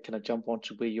friend, hey, can I jump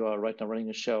onto where you are right now running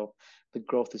a show? The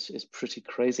growth is pretty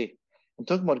crazy. And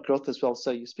talking about growth as well.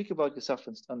 So you speak about yourself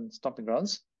on Stomping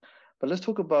Grounds, but let's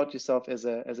talk about yourself as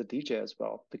a DJ as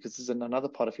well, because this is another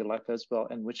part of your life as well,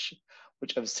 and which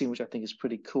I've seen, which I think is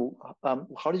pretty cool.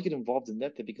 How do you get involved in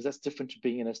that? Because that's different to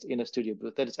being in a studio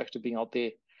booth. That is actually being out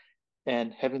there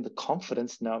and having the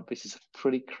confidence now, which is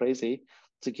pretty crazy,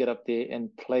 to get up there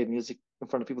and play music in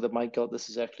front of people that might go, this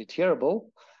is actually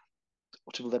terrible,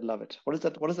 or people that love it. What is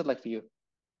that like for you?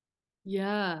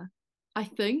 Yeah, I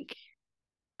think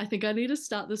I need to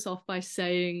start this off by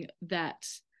saying that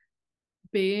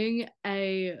being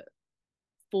a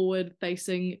forward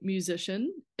facing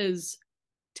musician is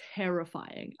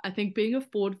terrifying. I think being a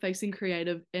forward facing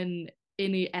creative in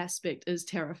any aspect is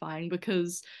terrifying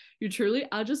because you truly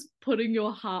are just putting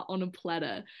your heart on a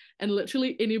platter, and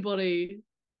literally anybody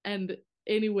and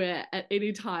anywhere at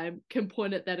any time can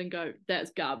point at that and go,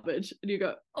 that's garbage. And you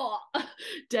go, oh,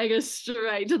 dagger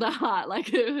straight to the heart. Like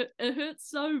it hurts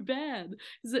so bad.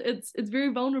 It's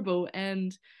very vulnerable,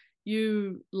 and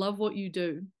you love what you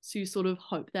do. So you sort of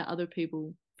hope that other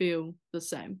people feel the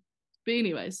same. But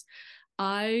anyways,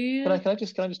 Can I I can I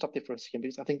just can I just stop there for a second,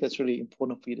 because I think that's really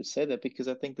important for you to say that, because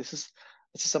I think this is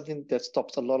something that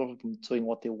stops a lot of them doing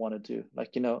what they want to do.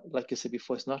 Like you said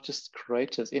before, it's not just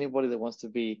creators. Anybody that wants to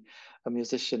be a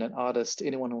musician, an artist,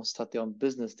 anyone who wants to start their own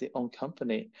business, their own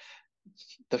company,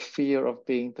 the fear of,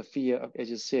 as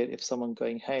you said, if someone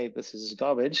going, hey, this is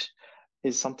garbage,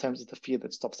 is sometimes the fear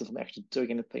that stops them from actually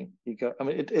doing anything. You go, I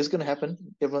mean, it is going to happen.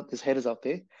 Everyone, there's haters out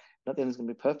there. Not everyone's going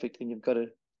to be perfect, and you've got to.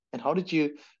 And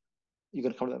you're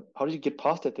going to come to that? How did you get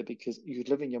past that? Because you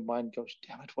live in your mind, goes,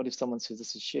 damn it, what if someone says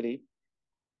this is shitty?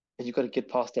 And you've got to get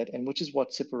past that. And which is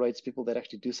what separates people that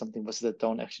actually do something versus that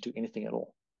don't actually do anything at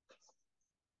all.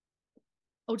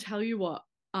 I'll tell you what,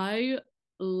 I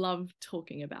love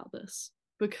talking about this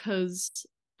because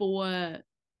for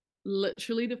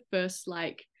literally the first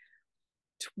like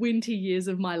 20 years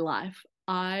of my life,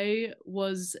 I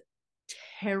was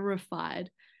terrified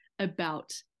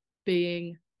about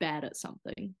being bad at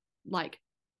something, like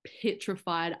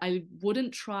petrified. I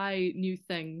wouldn't try new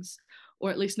things, or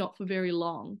at least not for very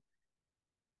long,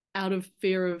 out of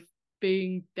fear of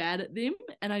being bad at them.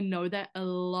 And I know that a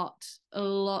lot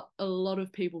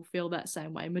of people feel that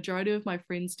same way. Majority of my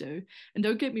friends do. And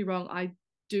don't get me wrong, I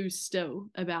do still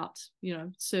about,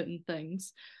 certain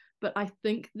things. But I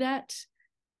think that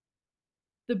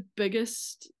the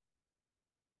biggest,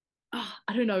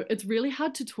 I don't know, it's really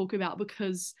hard to talk about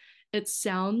because it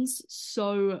sounds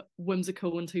so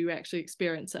whimsical until you actually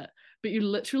experience it. But you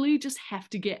literally just have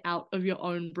to get out of your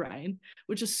own brain,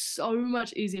 which is so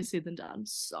much easier said than done.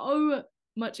 So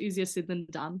much easier said than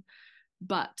done.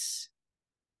 But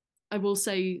I will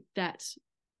say that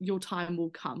your time will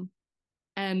come.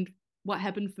 And what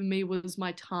happened for me was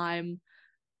my time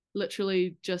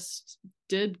literally just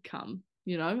did come.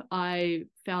 I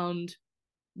found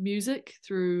music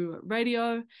through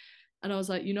radio, and I was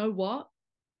like, you know what?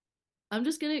 I'm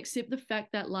just going to accept the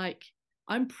fact that, like,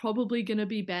 I'm probably going to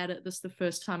be bad at this the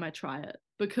first time I try it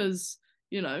because,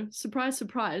 surprise,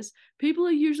 surprise, people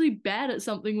are usually bad at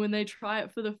something when they try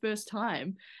it for the first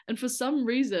time. And for some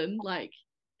reason, like,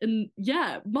 and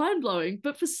yeah, mind blowing,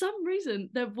 but for some reason,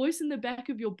 that voice in the back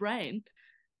of your brain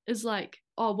is like,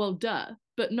 oh, well, duh.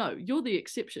 But no, you're the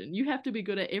exception. You have to be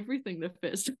good at everything the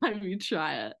first time you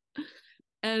try it.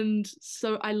 And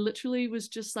so I literally was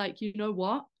just like, you know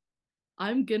what?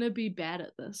 I'm going to be bad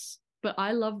at this, but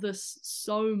I love this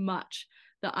so much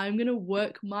that I'm going to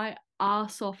work my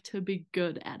ass off to be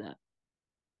good at it.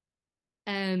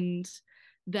 And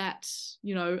that,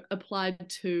 applied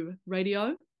to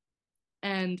radio,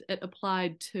 and it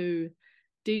applied to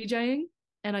DJing.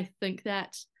 And I think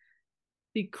that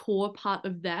the core part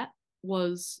of that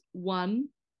was, one,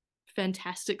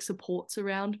 fantastic supports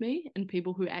around me and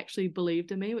people who actually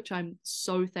believed in me, which I'm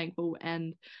so thankful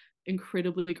and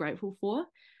incredibly grateful for.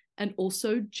 And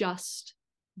also just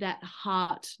that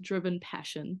heart-driven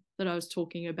passion that I was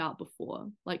talking about before,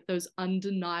 like those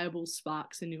undeniable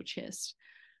sparks in your chest,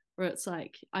 where it's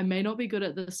like, I may not be good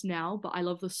at this now, but I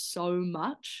love this so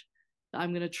much that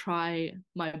I'm going to try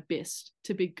my best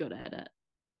to be good at it.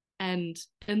 And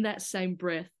in that same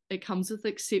breath, it comes with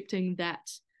accepting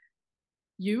that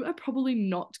you are probably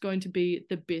not going to be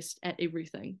the best at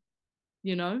everything,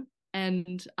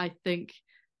 And I think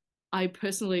I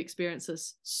personally experience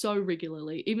this so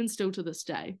regularly, even still to this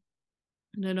day.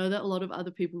 And I know that a lot of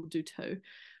other people do too,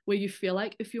 where you feel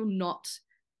like if you're not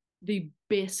the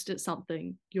best at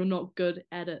something, you're not good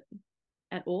at it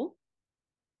at all.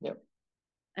 Yep.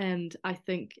 And I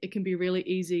think it can be really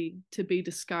easy to be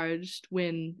discouraged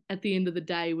when, at the end of the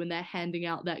day, when they're handing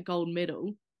out that gold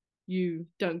medal, you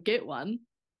don't get one.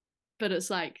 But it's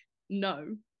like,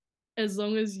 no, as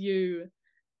long as you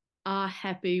are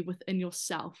happy within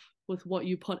yourself with what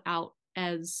you put out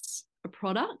as a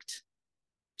product,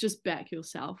 just back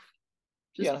yourself.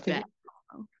 Yeah,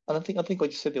 I think what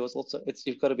you said there was also, it's,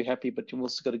 you've got to be happy, but you've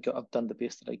also got to go, I've done the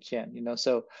best that I can,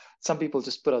 So some people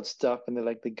just put out stuff and they're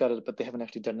like, they got it, but they haven't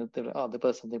actually done it. They're like, oh, they put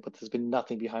out something, but there's been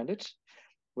nothing behind it.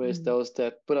 Whereas those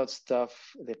that put out stuff,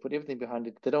 they put everything behind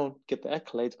it. They don't get the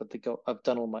accolades, but they go, I've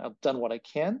done what I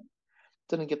can.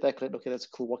 Didn't get the accolade. Okay, that's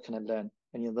cool. What can I learn?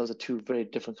 And those are two very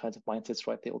different kinds of mindsets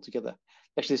right there altogether.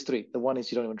 Actually, there's three. The one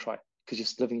is you don't even try because you're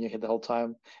just living in your head the whole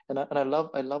time. And I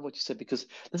love what you said, because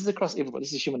this is across everybody.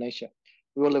 This is human nature.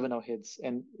 We all live in our heads,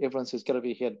 and everyone says get out of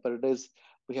your head, but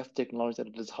we have to acknowledge that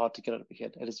it is hard to get out of your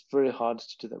head. It is very hard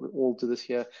to do that. We all do this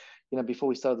here. Before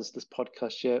we started this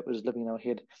podcast here, it was living in our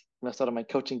head. When I started my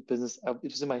coaching business, it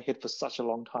was in my head for such a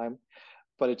long time,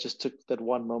 but it just took that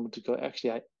one moment to go,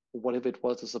 actually, whatever it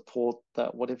was to support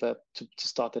that, whatever to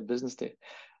start that business there.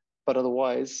 But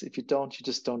otherwise, if you don't, you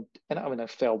just don't. And I mean, I've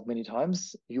failed many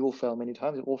times. You will fail many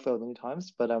times. We all fail many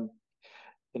times. But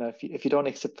if you don't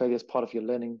accept failure as part of your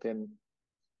learning, then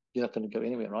you're not going to go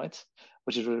anywhere, right?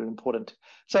 Which is really important.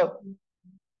 So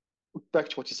back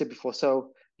to what you said before.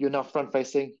 So you're now front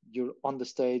facing. You're on the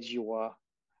stage. We're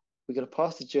going to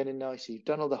pass the journey now. So you've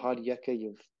done all the hard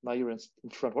yakka. Now you're in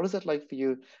front. What is that like for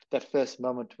you? That first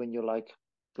moment when you're like,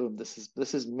 boom, this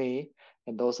is me,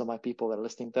 and those are my people that are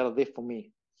listening, that are there for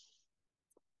me.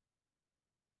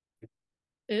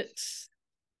 It's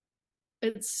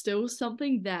still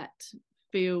something that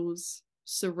feels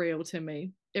surreal to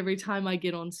me every time I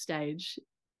get on stage,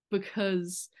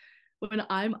 because when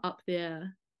I'm up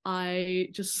there, I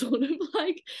just sort of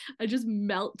like, I just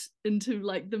melt into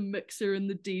like the mixer and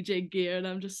the DJ gear, and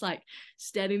I'm just like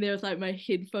standing there with like my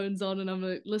headphones on, and I'm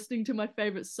like listening to my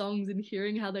favorite songs and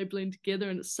hearing how they blend together,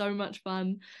 and it's so much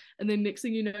fun. And then next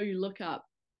thing you know, you look up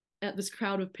at this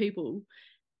crowd of people,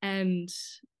 and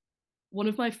one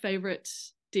of my favorite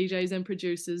DJs and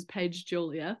producers, Paige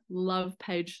Julia, love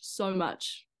Paige so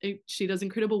much. She does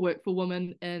incredible work for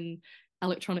women in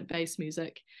electronic bass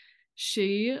music.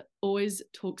 She always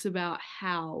talks about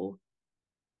how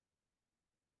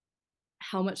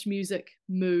much music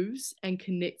moves and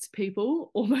connects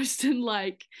people almost in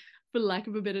like for lack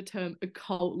of a better term, a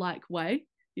cult-like way.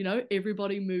 You know,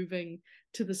 everybody moving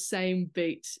to the same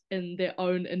beat in their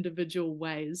own individual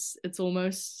ways. It's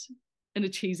almost, in a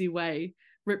cheesy way,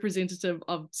 representative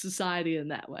of society in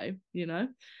that way, you know?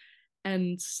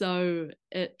 And so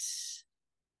it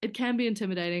can be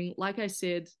intimidating. Like I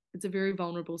said, it's a very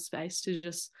vulnerable space to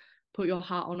just put your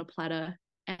heart on a platter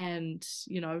and,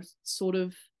 you know, sort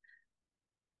of,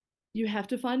 you have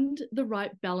to find the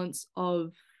right balance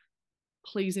of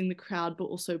pleasing the crowd, but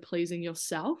also pleasing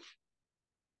yourself.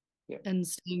 Yeah. And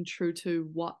staying true to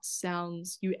what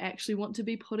sounds you actually want to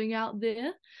be putting out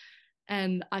there.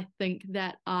 And I think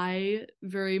that I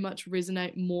very much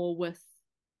resonate more with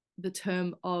the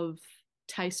term of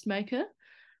tastemaker,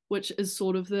 which is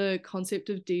sort of the concept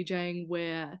of DJing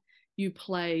where you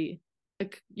play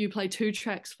 2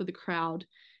 tracks for the crowd,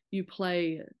 you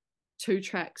play 2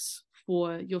 tracks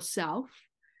for yourself,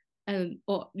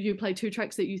 or you play 2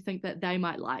 tracks that you think that they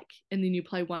might like, and then you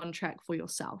play 1 track for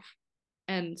yourself.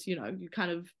 And, you know,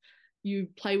 you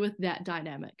play with that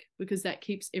dynamic because that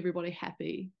keeps everybody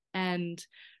happy. And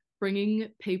bringing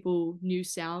people new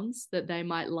sounds that they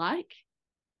might like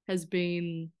has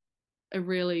been a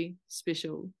really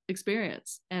special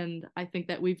experience. And I think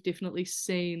that we've definitely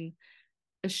seen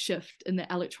a shift in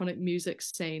the electronic music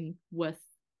scene with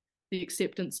the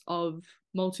acceptance of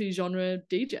multi-genre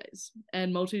DJs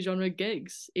and multi-genre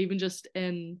gigs, even just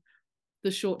in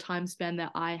the short time span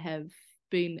that I have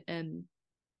been in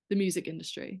the music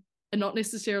industry. And not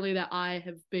necessarily that I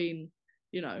have been,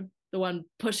 you know, the one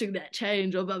pushing that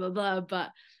change or blah, blah, blah, but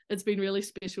it's been really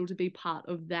special to be part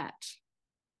of that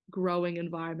growing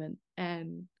environment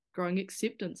and growing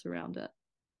acceptance around it.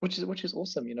 Which is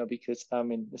awesome, you know, because I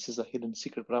mean, this is a hidden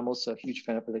secret, but I'm also a huge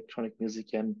fan of electronic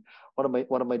music, and one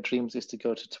of my dreams is to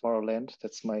go to Tomorrowland.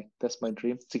 That's my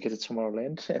dream, to get to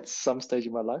Tomorrowland at some stage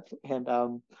in my life. And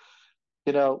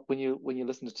you know, when you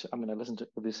listen to, I mean, I listen to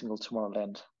every single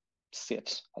Tomorrowland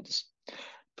set.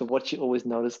 But what you always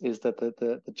notice is that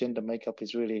the gender makeup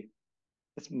is really,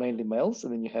 it's mainly males,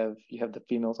 and then you have the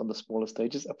females on the smaller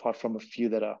stages, apart from a few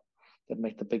that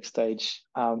make the big stage.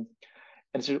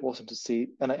 And it's really awesome to see.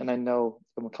 And I know,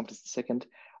 when we come to the second,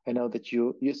 I know that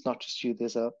it's not just you.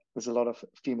 There's a lot of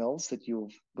females that you're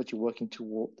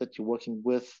working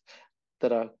with,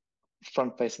 that are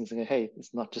front facing, saying, hey,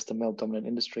 it's not just a male dominant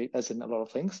industry, as in a lot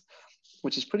of things,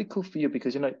 which is pretty cool for you,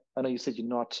 because, you know, I know you said you're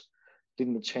not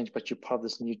leading the change, but you're part of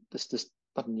this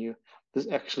not new, this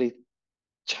actually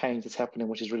change that's happening,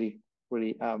 which is really,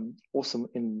 really awesome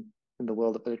in the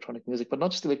world of electronic music, but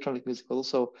not just electronic music, but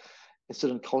also in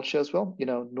student culture as well. You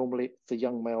know, normally it's the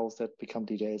young males that become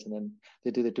DJs, and then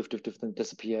they do the doof doof doof and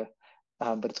disappear.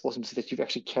 But it's awesome to see that you've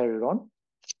actually carried it on.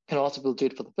 And a lot of people do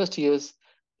it for the first 2 years.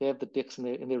 They have the decks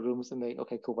in their rooms, and they,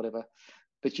 okay, cool, whatever.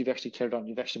 But you've actually carried on.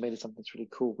 You've actually made it something that's really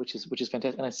cool, which is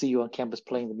fantastic. And I see you on campus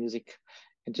playing the music,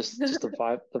 and just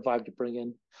the vibe you bring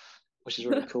in, which is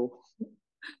really cool.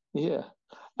 Yeah.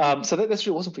 So that's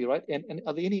really awesome for you, right? And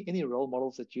are there any role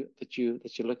models that you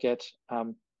look at,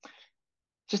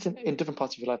 just in different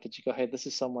parts of your life, that you go, hey, this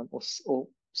is someone, or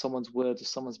someone's words, or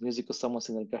someone's music, or someone's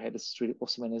thing, that go, hey, this is really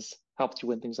awesome, and has helped you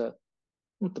when things are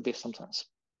not the best sometimes?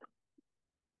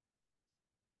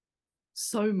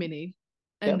 So many.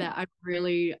 And that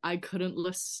I couldn't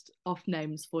list off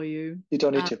names for you. You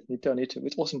don't need to. You don't need to.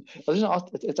 It's awesome. I was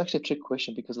just it's actually a trick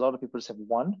question, because a lot of people just have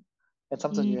one, and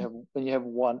sometimes when you have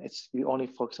one, you only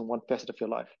focus on one facet of your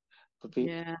life. But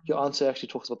your answer actually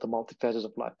talks about the multifaceted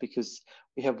of life, because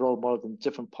we have role models in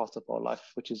different parts of our life,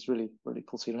 which is really, really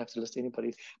cool. So you don't have to list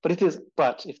anybody. But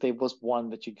if there was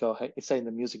one that you go, hey, say in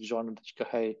the music genre, that you go,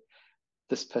 hey,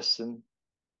 this person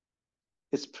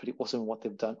is pretty awesome in what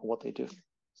they've done or what they do. Is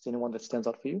there anyone that stands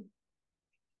out for you?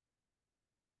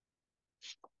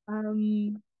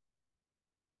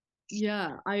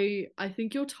 Yeah, I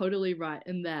think you're totally right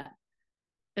in that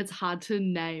it's hard to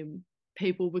name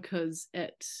people, because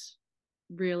it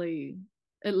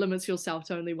limits yourself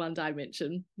to only one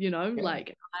dimension, you know?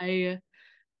 Like I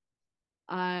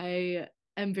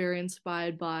am very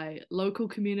inspired by local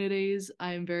communities.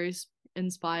 I am very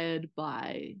inspired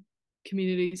by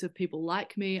communities of people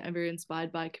like me. I'm very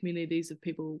inspired by communities of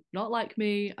people not like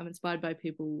me. I'm inspired by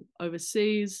people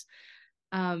overseas.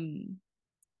 And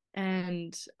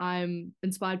I'm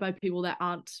inspired by people that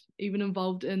aren't even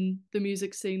involved in the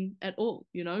music scene at all,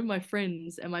 you know, my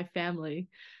friends and my family.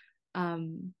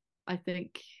 I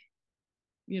think,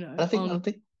 you know, I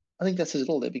think that's it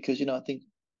all there, because, you know, I think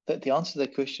that the answer to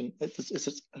that question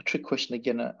is a trick question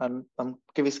again. I'm going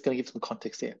to give some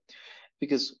context here,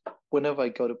 because whenever I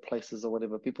go to places or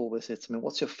whatever, people always say to me,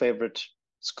 what's your favorite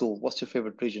school? What's your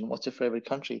favorite region? What's your favorite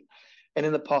country? And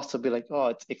in the past, I'll be like, oh,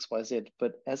 it's X, Y, Z.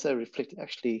 But as I reflect,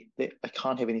 actually, I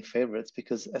can't have any favorites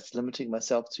because that's limiting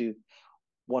myself to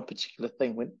one particular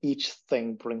thing when each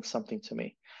thing brings something to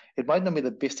me. It might not be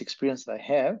the best experience that I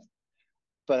have,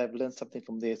 but I've learned something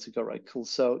from there to go, right, cool.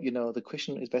 So, the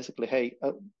question is basically, hey,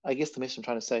 I guess the message I'm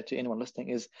trying to say to anyone listening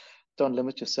is don't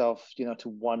limit yourself, to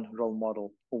one role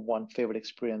model or one favorite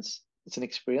experience. It's an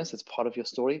experience, it's part of your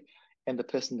story. And the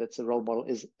person that's a role model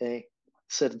is a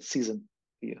certain season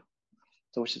for you.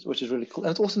 So which is really cool.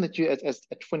 And it's awesome that you as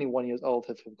at 21 years old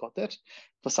have got that.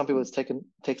 For some people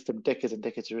takes them decades and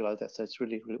decades to realize that. So it's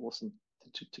really, really awesome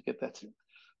to get that.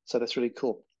 So that's really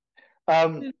cool.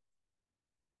 Um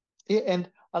yeah, and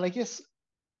I guess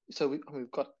so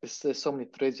we've got this, there's so many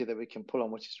threads here that we can pull on,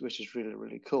 which is really,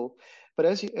 really cool. But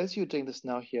as you're doing this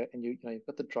now here, and you've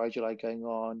got the dry July going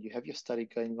on, you have your study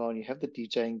going on, you have the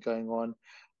DJing going on.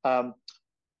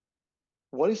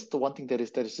 What is the one thing that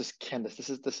is just Candice?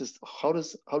 This is how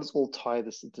does all tie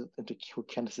this into who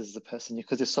Candice is as a person?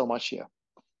 Because there's so much here.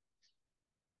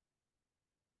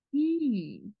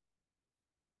 Hmm.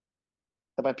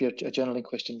 That might be a journaling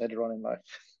question later on in life.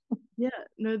 Yeah,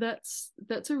 no, that's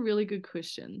a really good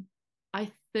question.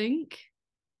 I think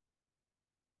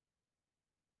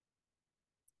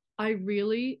I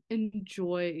really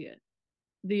enjoy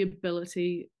the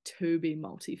ability to be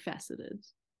multifaceted,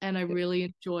 and I Yeah, really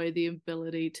enjoy the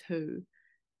ability to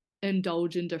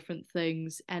indulge in different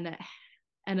things and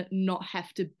it not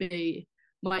have to be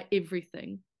my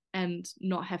everything and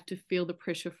not have to feel the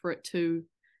pressure for it to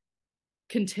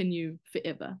continue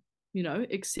forever,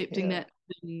 accepting yeah, that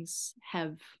things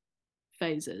have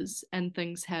phases and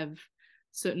things have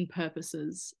certain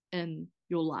purposes in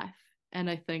your life. And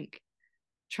I think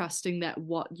trusting that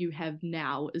what you have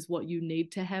now is what you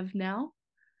need to have now.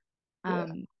 yeah,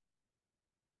 Um,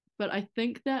 but I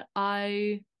think that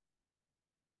I've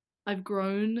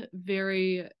grown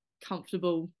very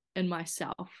comfortable in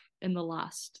myself in the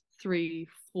last 3-4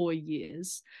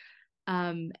 years.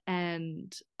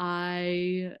 And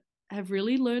I have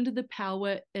really learned the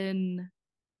power in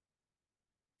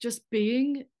just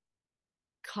being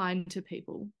kind to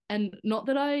people. And not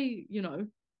that I,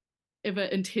 ever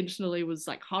intentionally was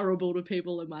like horrible to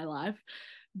people in my life,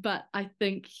 but I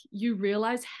think you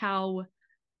realize how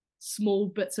small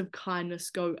bits of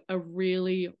kindness go a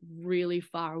really, really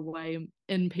far away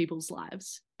in people's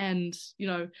lives. And,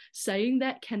 saying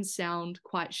that can sound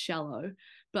quite shallow,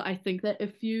 but I think that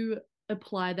if you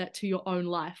apply that to your own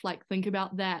life, like think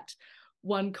about that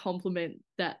one compliment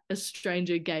that a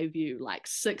stranger gave you like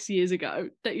 6 years ago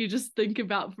that you just think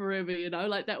about forever,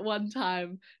 like that one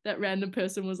time that random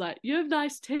person was like, you have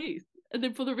nice teeth. And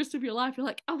then for the rest of your life, you're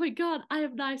like, oh my God, I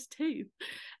have nice teeth.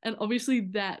 And obviously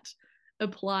that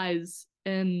applies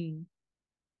in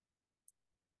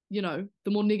the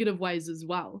more negative ways as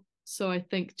well. So I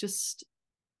think just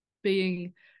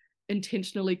being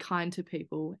intentionally kind to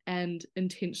people and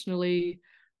intentionally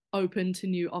open to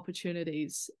new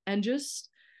opportunities and just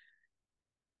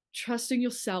trusting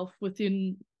yourself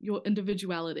within your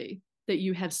individuality that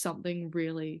you have something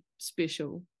really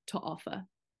special to offer.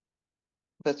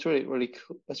 that's really, really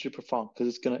cool. That's really profound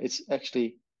because it's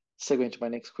actually segueing into my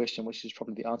next question, which is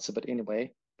probably the answer. But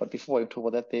anyway, but before I talk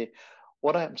about that,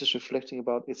 what I'm just reflecting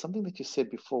about is something that you said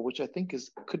before, which I think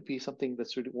could be something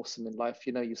that's really awesome in life.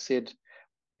 You said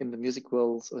in the music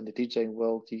world or in the DJing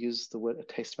world, you use the word a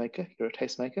tastemaker. You're a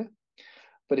tastemaker.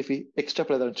 But if we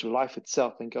extrapolate that into life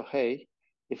itself and go, hey,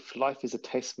 if life is a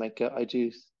tastemaker, I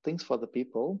do things for other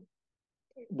people,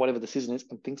 whatever the season is,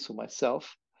 and things for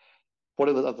myself,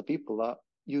 whatever the other people are,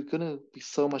 you're going to be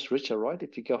so much richer, right?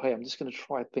 If you go, hey, I'm just going to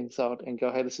try things out and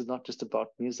go, hey, this is not just about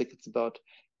music, it's about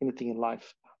anything in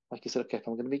life. Like you said, okay, if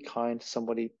I'm going to be kind to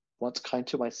somebody, once kind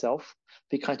to myself,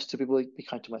 be kind to two people, be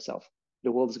kind to myself.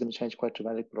 The world is going to change quite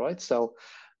dramatically, right? So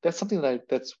that's something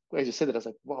that's, as you said, that I was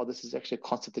like, wow, this is actually a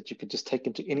concept that you could just take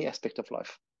into any aspect of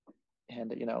life.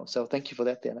 And, so thank you for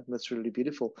that, Dan. That's really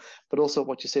beautiful. But also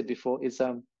what you said before is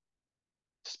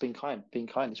just being kind. Being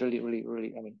kind is really, really,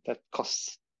 really, I mean, that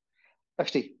costs.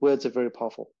 Actually, words are very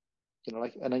powerful.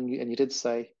 Like, and then you did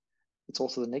say it's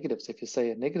also the negatives. If you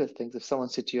say negative things, if someone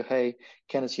said to you, "Hey,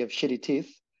 Candice, you have shitty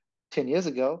teeth," 10 years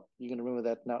ago, you're gonna remember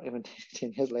that now, even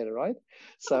 10 years later, right?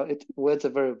 So words are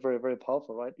very, very, very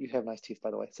powerful, right? You have nice teeth,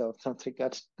 by the way, so don't think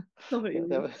that. Love Yeah,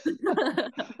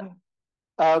 you.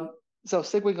 so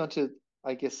segueing on to,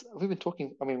 I guess we've been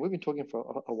talking. I mean, we've been talking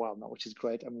for a while now, which is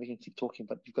great. I mean, we can keep talking,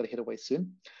 but you've got to head away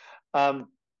soon. Um,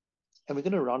 and we're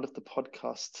going to round up the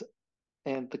podcast.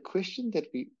 And the question that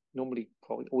we normally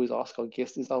probably always ask our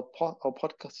guests is our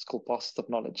podcast is called Passes of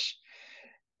Knowledge.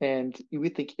 And we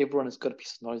think everyone has got a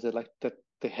piece of knowledge that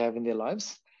they have in their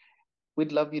lives.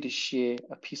 we'd love you to share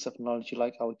a piece of knowledge you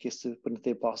like our guests to put into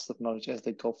their basket of knowledge as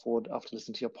they go forward after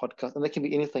listening to your podcast. And that can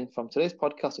be anything from today's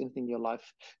podcast, anything in your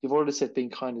life. You've already said being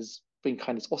kind is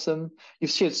awesome.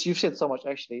 You've shared so much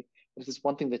actually. If there's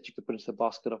one thing that you could put into the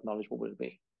basket of knowledge, what would it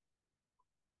be?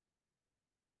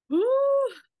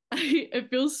 Ooh, it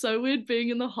feels so weird being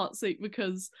in the hot seat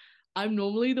because I'm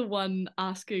normally the one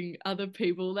asking other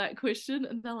people that question,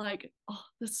 and they're like, "Oh,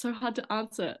 that's so hard to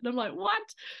answer," and I'm like, "What?"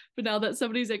 But now that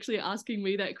somebody's actually asking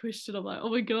me that question, I'm like, "Oh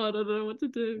my God, I don't know what to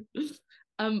do."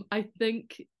 I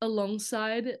think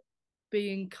alongside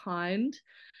being kind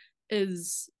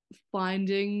is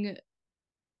finding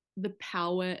the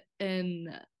power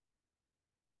in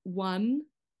one,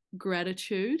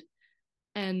 gratitude,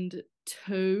 and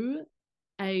two,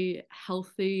 a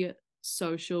healthy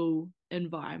social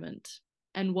environment.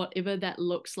 And whatever that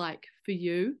looks like for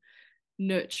you,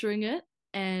 nurturing it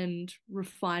and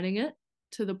refining it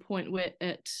to the point where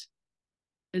it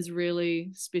is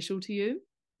really special to you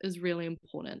is really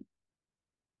important.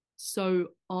 So,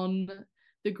 on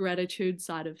the gratitude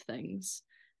side of things,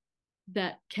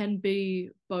 that can be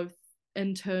both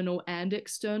internal and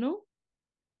external.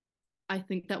 I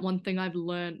think that one thing I've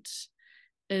learned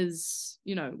is,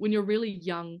 when you're really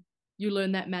young, you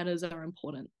learn that manners are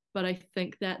important. But I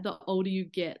think that the older you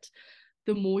get,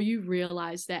 the more you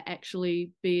realize that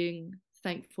actually being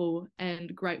thankful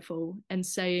and grateful and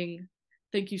saying,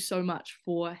 thank you so much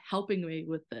for helping me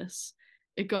with this,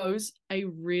 it goes a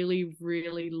really,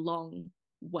 really long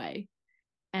way.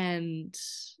 And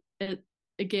it,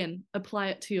 again, apply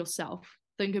it to yourself.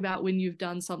 Think about when you've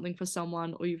done something for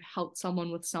someone or you've helped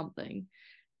someone with something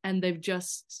and they've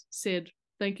just said,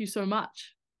 thank you so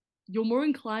much. You're more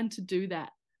inclined to do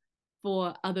that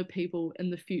for other people in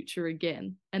the future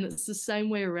again. And it's the same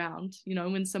way around,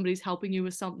 when somebody's helping you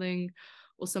with something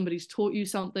or somebody's taught you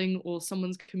something or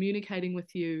someone's communicating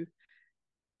with you,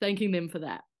 thanking them for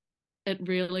that. It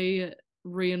really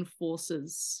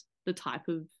reinforces the type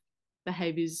of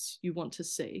behaviors you want to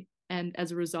see. And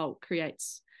as a result,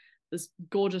 creates this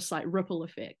gorgeous like ripple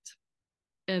effect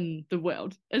in the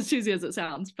world, as cheesy as it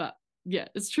sounds, but yeah,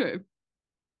 it's true.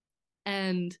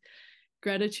 And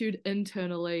gratitude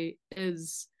internally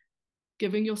is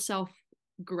giving yourself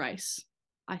grace,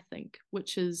 I think,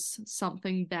 which is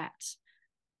something that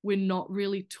we're not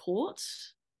really taught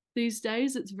these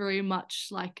days. It's very much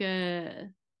like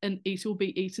an eat or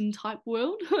be eaten type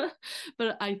world.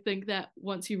 But I think that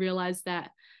once you realize that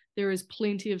there is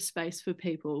plenty of space for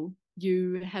people,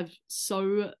 you have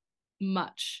so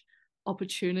much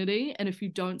opportunity. And if you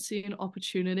don't see an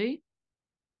opportunity,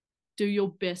 do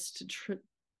your best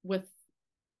with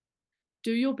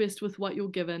what you're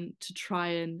given to try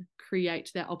and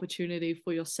create that opportunity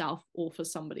for yourself or for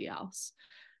somebody else.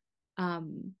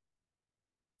 And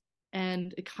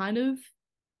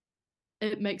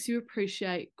it makes you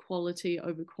appreciate quality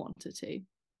over quantity,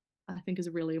 I think is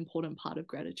a really important part of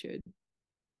gratitude.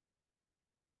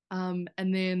 And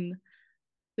then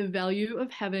the value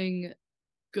of having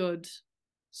good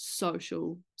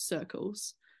social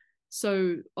circles.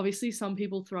 So obviously some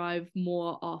people thrive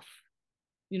more off,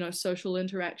 social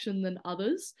interaction than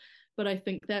others. But I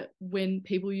think that when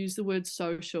people use the word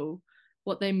social,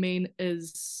 what they mean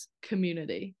is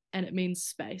community and it means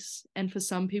space. And for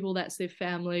some people, that's their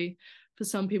family. For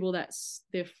some people, that's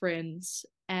their friends.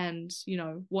 And,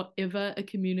 whatever a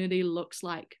community looks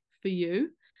like for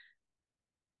you,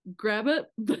 grab it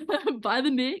by the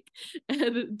neck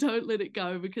and don't let it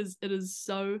go, because it is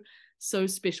so, so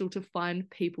special to find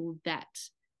people that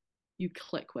you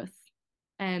click with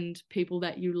and people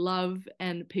that you love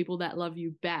and people that love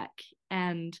you back.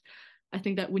 And I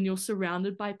think that when you're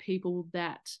surrounded by people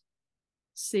that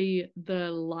see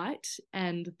the light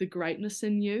and the greatness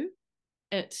in you,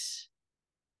 it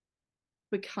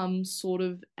becomes sort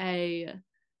of a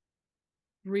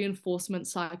reinforcement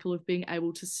cycle of being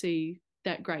able to see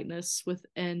that greatness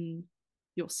within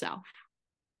yourself.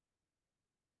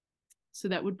 So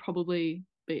that would probably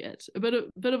be it. A bit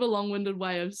of a long-winded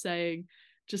way of saying,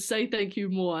 just say thank you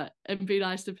more and be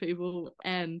nice to people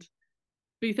and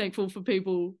be thankful for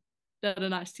people that are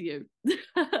nice to you.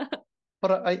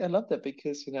 But I love that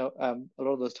because, a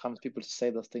lot of those times people just say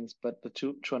those things, but the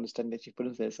true understanding that you put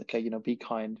into this, okay, be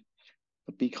kind,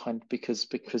 but be kind because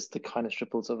the kindness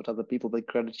ripples over to other people. But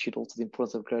gratitude, also the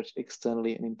importance of gratitude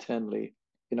externally and internally.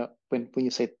 When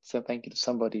you say thank you to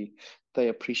somebody, they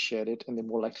appreciate it and they're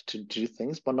more likely to do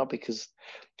things, but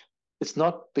it's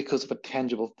not because of a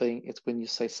tangible thing. It's when you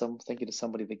say thank you to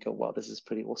somebody, they go, wow, this is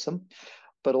pretty awesome.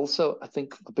 But also, I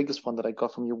think the biggest one that I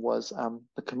got from you was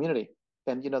the community.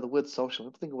 And the word social.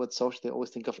 People think of the word social, they always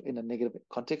think of in a negative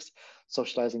context,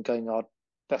 socializing, going out,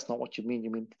 that's not what you mean.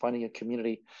 You mean finding a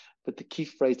community. But the key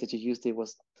phrase that you used there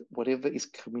was whatever is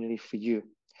community for you.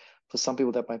 For some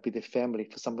people, that might be their family.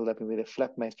 For some people, that might be their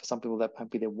flatmates. For some people, that might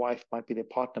be their wife, might be their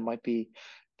partner, might be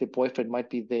their boyfriend, might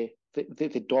be their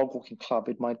dog walking club.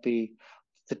 It might be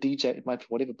the DJ, it might be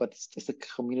whatever, but it's a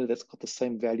community that's got the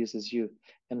same values as you.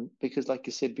 And because, like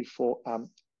you said before,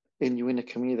 when you're in a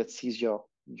community that sees your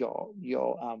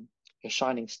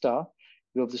shining star,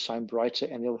 you'll be able to shine brighter,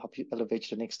 and they'll help you elevate you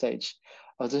to the next stage.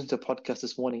 I was listening to a podcast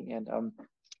this morning, and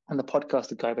on the podcast,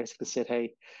 the guy basically said,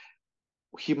 "Hey,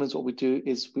 humans, what we do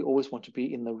is we always want to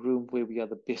be in the room where we are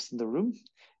the best in the room.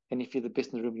 And if you're the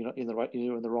best in the room, you're not in the right,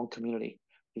 you're in the wrong community.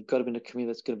 You've got to be in a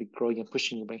community that's going to be growing and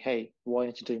pushing you, being, hey, why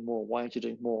aren't you doing more? Why aren't you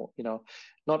doing more?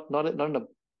 Not in a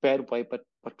bad way, but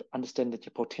understand that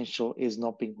your potential is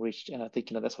not being reached. And I think,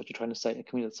 that's what you're trying to say. A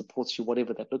community that supports you,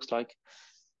 whatever that looks like,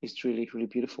 is really, really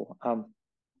beautiful.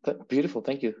 Beautiful.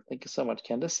 Thank you. Thank you so much,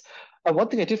 Candice. One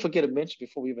thing I did forget to mention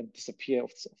before we even disappear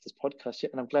off this podcast,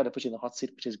 and I'm glad I put you in the hot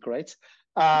seat, which is great.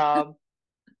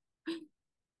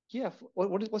 Yeah,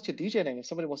 what's your DJ name? If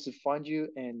somebody wants to find you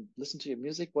and listen to your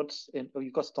music,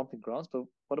 you've got Stomping Grounds, but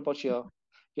what about your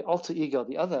alter ego,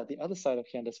 the other side of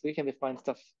Candice? Where can they find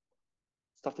stuff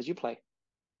that you play?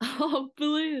 Oh,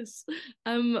 please.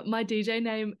 My DJ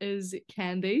name is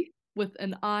Candy with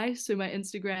an I. So my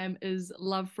Instagram is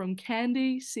Love from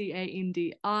Candy,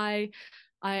 Candi. I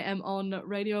am on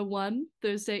Radio 1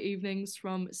 Thursday evenings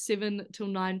from 7 till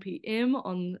 9 p.m.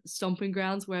 on Stomping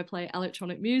Grounds, where I play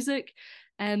electronic music.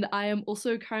 And I am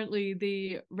also currently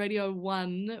the Radio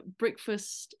 1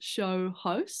 breakfast show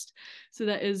host. So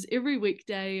that is every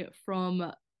weekday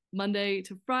from Monday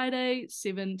to Friday,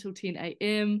 7 till 10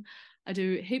 a.m. I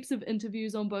do heaps of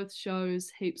interviews on both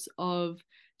shows, heaps of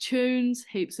tunes,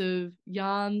 heaps of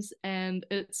yarns, and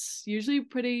it's usually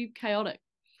pretty chaotic.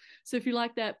 So if you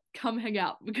like that, come hang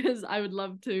out, because I would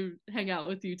love to hang out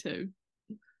with you too.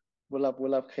 We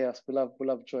love chaos. We love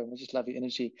joy. We just love your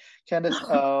energy.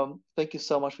 Candice, thank you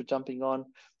so much for jumping on.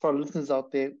 For our listeners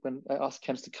out there, when I asked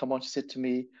Candice to come on, she said to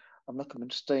me, I'm not going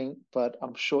to stay, but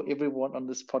I'm sure everyone on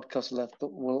this podcast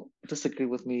will disagree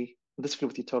with me. Disagree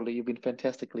with you totally. You've been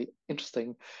fantastically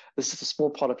interesting. This is a small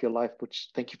part of your life, which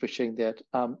thank you for sharing that.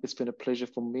 It's been a pleasure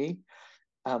for me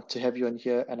to have you on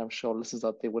here, and I'm sure listeners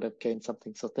out there would have gained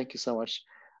something. So thank you so much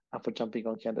for jumping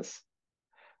on, Candice.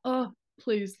 Oh,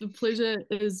 please. The pleasure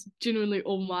is genuinely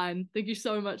all mine. Thank you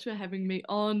so much for having me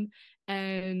on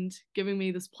and giving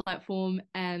me this platform.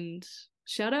 And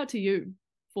shout out to you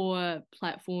for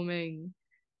platforming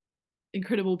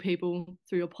incredible people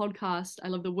through your podcast. I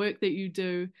love the work that you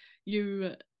do.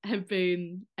 You have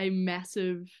been a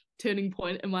massive turning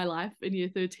point in my life in year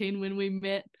 13 when we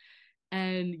met.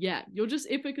 And yeah, you're just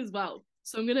epic as well.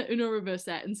 So I'm going to Uno reverse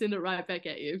that and send it right back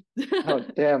at you. Oh,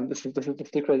 damn. This is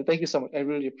crazy. Thank you so much. I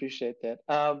really appreciate that.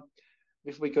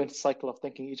 Before we go into cycle of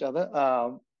thanking each other,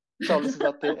 so listeners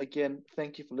out there, again,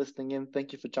 thank you for listening in.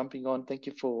 Thank you for jumping on. Thank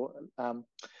you for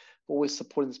always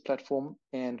supporting this platform.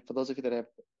 And for those of you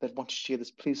that want to share this,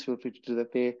 please feel free to do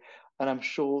that there. And I'm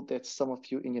sure that some of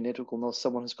you in your network will know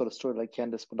someone who's got a story like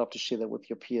Candice, would love to share that with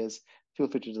your peers. Feel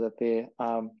free to do that there.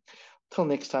 Till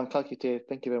next time, Kalkite,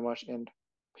 thank you very much, and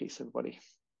peace, everybody.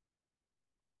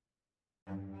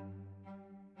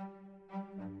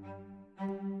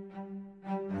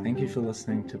 Thank you for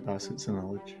listening to Baskets of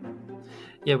Knowledge.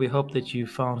 Yeah, we hope that you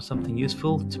found something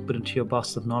useful to put into your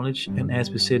basket of knowledge. And as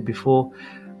we said before,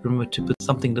 remember to put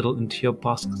something little into your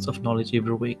baskets of knowledge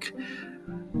every week.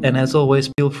 And as always,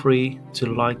 feel free to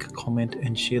like, comment,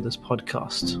 and share this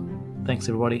podcast. Thanks,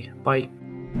 everybody. Bye.